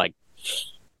man,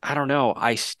 I don't know.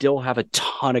 I still have a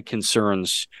ton of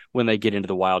concerns when they get into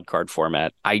the wild card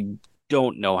format. I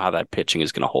don't know how that pitching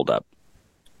is going to hold up.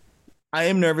 I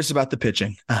am nervous about the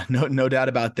pitching. No doubt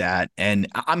about that. And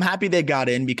I'm happy they got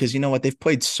in because you know what? They've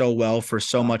played so well for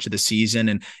so much of the season,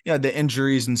 and the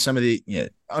injuries and some of the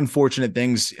unfortunate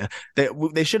things.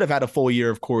 They should have had a full year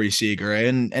of Corey Seager,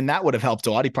 and that would have helped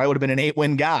a lot. He probably would have been an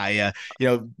 8-win guy.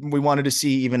 We wanted to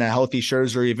see even a healthy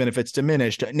Scherzer, even if it's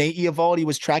diminished. Nate Eovaldi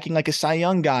was tracking like a Cy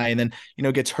Young guy, and then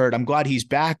gets hurt. I'm glad he's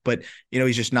back, but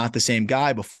he's just not the same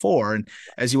guy before, and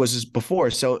as he was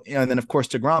before. So and then of course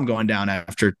DeGrom going down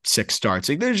after 6 starts.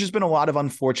 Like, there's just been a lot of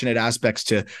unfortunate aspects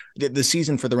to the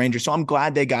season for the Rangers. So I'm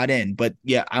glad they got in, but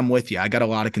yeah, I'm with you. I got a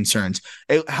lot of concerns.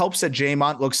 It helps that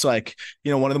Jamont looks like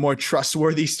one of the more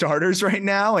trustworthy starters right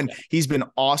now, and he's been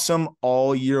awesome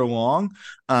all year long.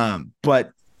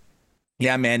 But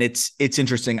yeah, man, it's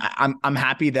interesting. I'm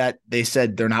happy that they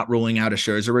said they're not ruling out a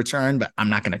Scherzer return, but I'm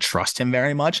not going to trust him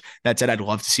very much. That said, I'd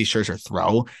love to see Scherzer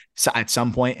throw at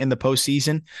some point in the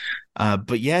postseason.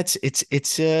 But yeah,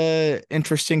 it's a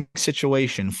interesting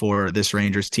situation for this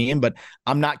Rangers team. But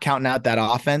I'm not counting out that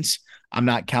offense. I'm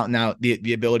not counting out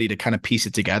the ability to kind of piece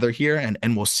it together here,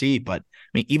 and we'll see. But I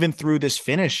mean, even through this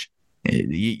finish,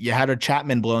 you had a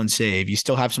Chapman blown save. You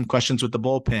still have some questions with the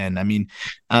bullpen. I mean,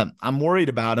 I'm worried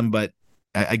about him, but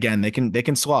again, they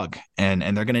can slug, and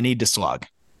they're going to need to slug.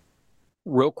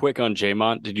 Real quick on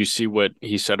Jamont, did you see what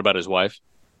he said about his wife?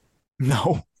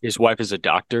 No. His wife is a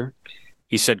doctor.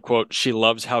 He said, quote, "She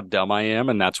loves how dumb I am,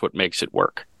 and that's what makes it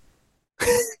work."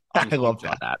 I love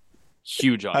that.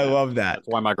 Huge on I that. love that. That's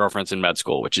why my girlfriend's in med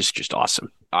school, which is just awesome.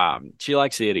 She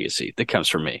likes the idiocy that comes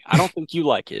from me. I don't think you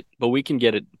like it, but we can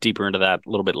get it deeper into that a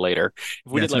little bit later.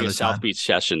 If we did like a South Beach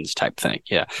Sessions type thing.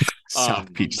 Yeah.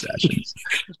 South Beach Sessions.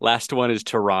 Last one is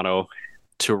Toronto.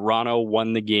 Toronto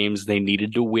won the games they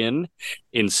needed to win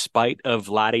in spite of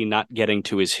Vladdy not getting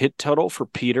to his hit total for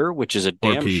Peter, which is a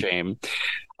damn shame.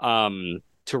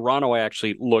 Toronto, I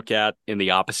actually look at in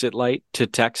the opposite light to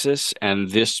Texas,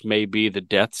 and this may be the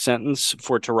death sentence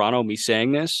for Toronto, me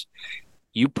saying this.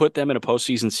 You put them in a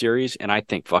postseason series, and I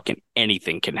think fucking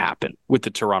anything can happen with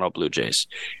the Toronto Blue Jays.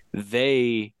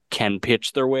 They can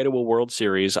pitch their way to a World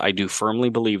Series. I do firmly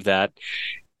believe that.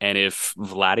 And if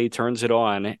Vladdy turns it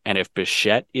on, and if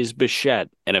Bichette is Bichette,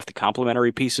 and if the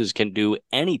complementary pieces can do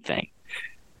anything,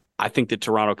 I think that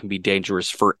Toronto can be dangerous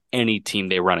for any team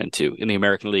they run into in the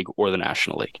American League or the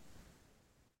National League.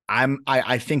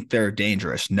 I think they're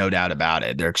dangerous, no doubt about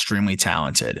it. They're extremely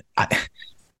talented.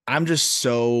 I'm just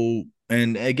so,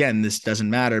 and again, this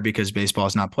doesn't matter because baseball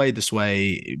is not played this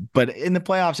way, but in the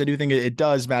playoffs, I do think it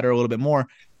does matter a little bit more.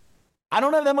 I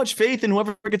don't have that much faith in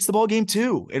whoever gets the ball game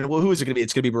too. And who is it going to be?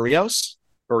 It's going to be Barrios.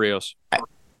 There's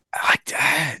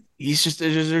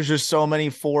just so many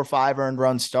 4 or 5 earned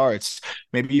run starts.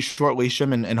 Maybe you short leash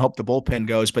him and hope the bullpen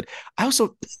goes. But I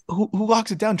also, who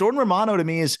locks it down? Jordan Romano to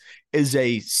me is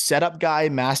a setup guy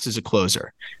masked as a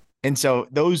closer. And so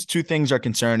those two things are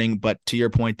concerning, but to your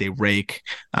point, they rake.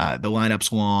 The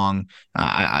lineup's long.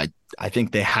 I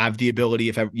think they have the ability,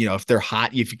 if they're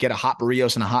hot, if you get a hot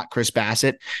Barrios and a hot Chris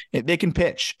Bassett, they can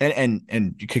pitch. And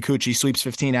Kikuchi sleeps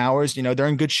 15 hours, they're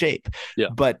in good shape. Yeah.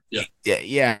 But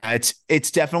yeah,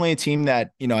 it's definitely a team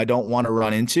that, I don't want to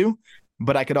run into,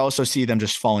 but I could also see them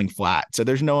just falling flat. So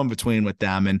there's no in between with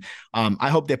them. And I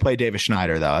hope they play Davis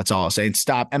Schneider, though. That's all I'll say. And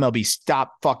stop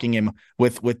fucking him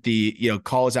with the,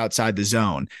 calls outside the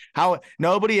zone. How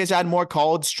nobody has had more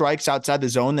called strikes outside the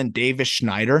zone than Davis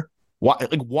Schneider. Why?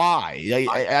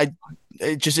 Why?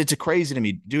 It's crazy to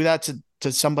me. Do that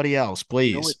to somebody else,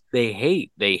 please. They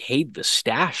hate the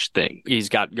stash thing he's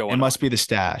got going on. It must be the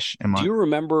stash. Do you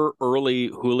remember early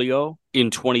Julio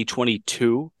in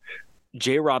 2022?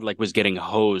 J-Rod was getting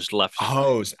hosed left.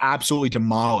 Hosed, absolutely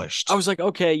demolished. I was like,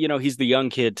 okay, he's the young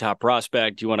kid, top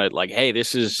prospect. You want to hey,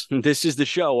 this is the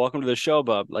show. Welcome to the show,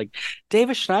 bub.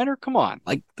 Davis Schneider, come on,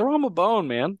 throw him a bone,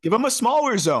 man. Give him a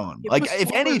smaller zone.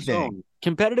 If anything,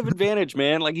 competitive advantage,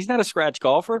 man. He's not a scratch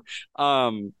golfer.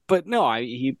 But no,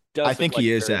 he does. I think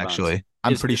he is actually.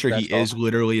 I'm pretty sure he is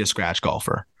literally a scratch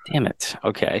golfer. Damn it.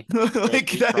 Okay.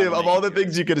 Of all the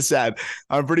things you could have said,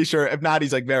 I'm pretty sure. If not,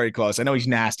 he's very close. I know he's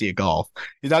nasty at golf.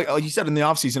 He's not, like you said, in the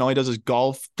offseason, all he does is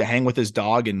golf to hang with his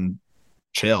dog and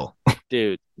chill.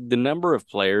 Dude, the number of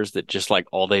players that just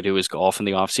all they do is golf in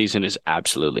the offseason is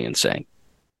absolutely insane.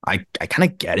 I kind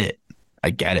of get it.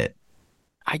 I get it.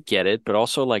 But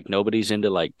also nobody's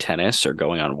into tennis or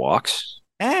going on walks.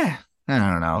 I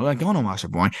don't know. Going on walks are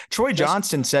boring. Troy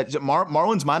Johnston said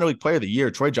Marlins minor league player of the year.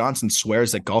 Troy Johnston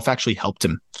swears that golf actually helped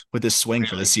him with his swing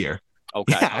for this year.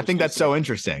 Okay. Yeah, I think that's so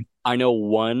interesting. I know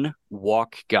one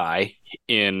walk guy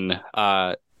in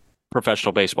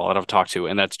professional baseball that I've talked to,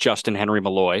 and that's Justin Henry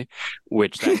Malloy,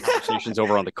 which that conversation's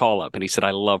over on the call up. And he said,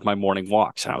 I love my morning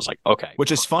walks. And I was like, okay.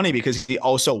 Which is funny because he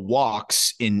also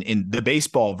walks in the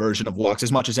baseball version of walks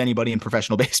as much as anybody in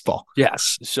professional baseball.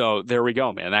 Yes. So there we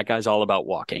go, man. That guy's all about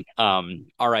walking. All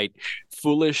right.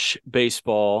 Foolish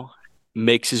Baseball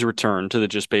makes his return to the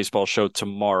Just Baseball show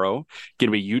tomorrow. Going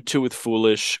to be you two with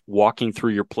Foolish walking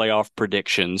through your playoff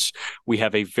predictions. We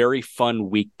have a very fun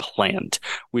week planned.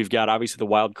 We've got obviously the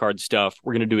wild card stuff.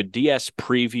 We're going to do a DS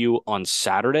preview on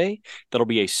Saturday. That'll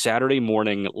be a Saturday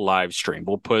morning live stream.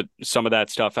 We'll put some of that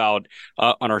stuff out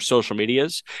on our social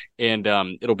medias, and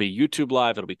it'll be YouTube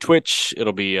live. It'll be Twitch.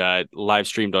 It'll be live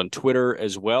streamed on Twitter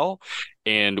as well.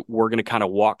 And we're going to kind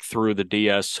of walk through the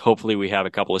DS. Hopefully we have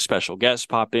a couple of special guests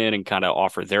pop in and kind of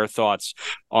offer their thoughts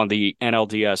on the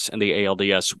NLDS and the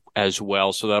ALDS as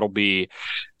well. So that'll be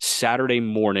Saturday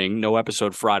morning, no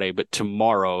episode Friday, but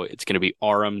tomorrow it's going to be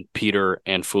Aram, Peter,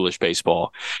 and Foolish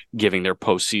Baseball giving their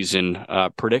postseason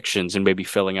predictions and maybe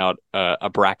filling out a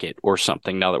bracket or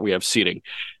something now that we have seating.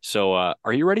 So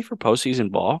are you ready for postseason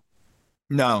ball?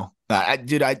 No. I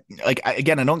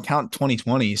don't count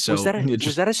 2020. So was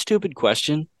that a stupid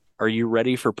question? Are you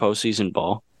ready for postseason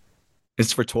ball?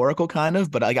 It's rhetorical, kind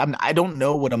of, but I don't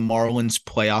know what a Marlins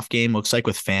playoff game looks like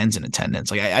with fans in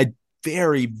attendance. Like I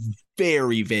very,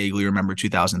 very vaguely remember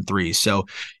 2003. So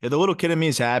the little kid in me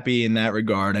is happy in that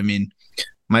regard. I mean,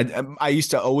 I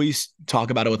used to always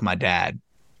talk about it with my dad.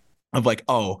 Of like,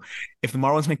 oh, if the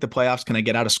Marlins make the playoffs, can I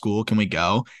get out of school? Can we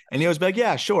go? And he was like,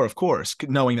 yeah, sure, of course,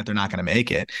 knowing that they're not going to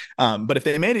make it. But if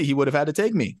they made it, he would have had to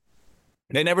take me.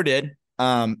 They never did.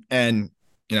 And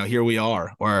here we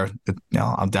are. Or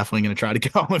I'm definitely going to try to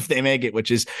go if they make it, which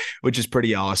is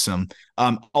pretty awesome.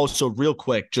 Also, real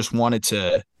quick, just wanted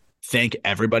to thank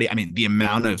everybody. I mean, the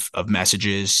amount of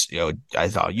messages, I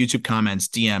thought YouTube comments,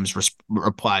 DMs,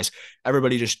 replies,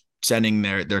 everybody just sending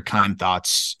their kind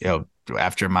thoughts,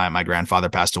 after my grandfather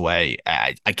passed away.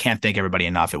 I can't thank everybody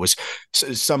enough. It was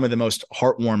some of the most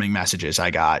heartwarming messages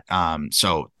I got.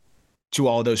 So to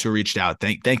all those who reached out,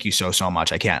 thank you so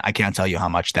much. I can't tell you how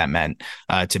much that meant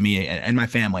to me and my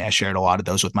family. I shared a lot of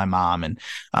those with my mom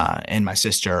and my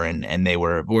sister, and they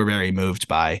were very moved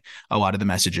by a lot of the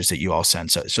messages that you all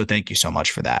sent. So thank you so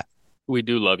much for that. We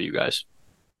do love you guys.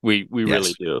 We yes.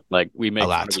 Really do. Like, we make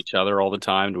fun of each other all the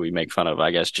time. We make fun of, I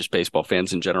guess, just baseball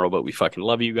fans in general, but we fucking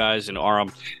love you guys. And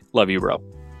Aram, love you, bro.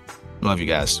 Love you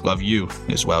guys. Love you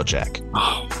as well, Jack.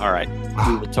 Oh, all right.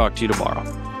 We will talk to you tomorrow.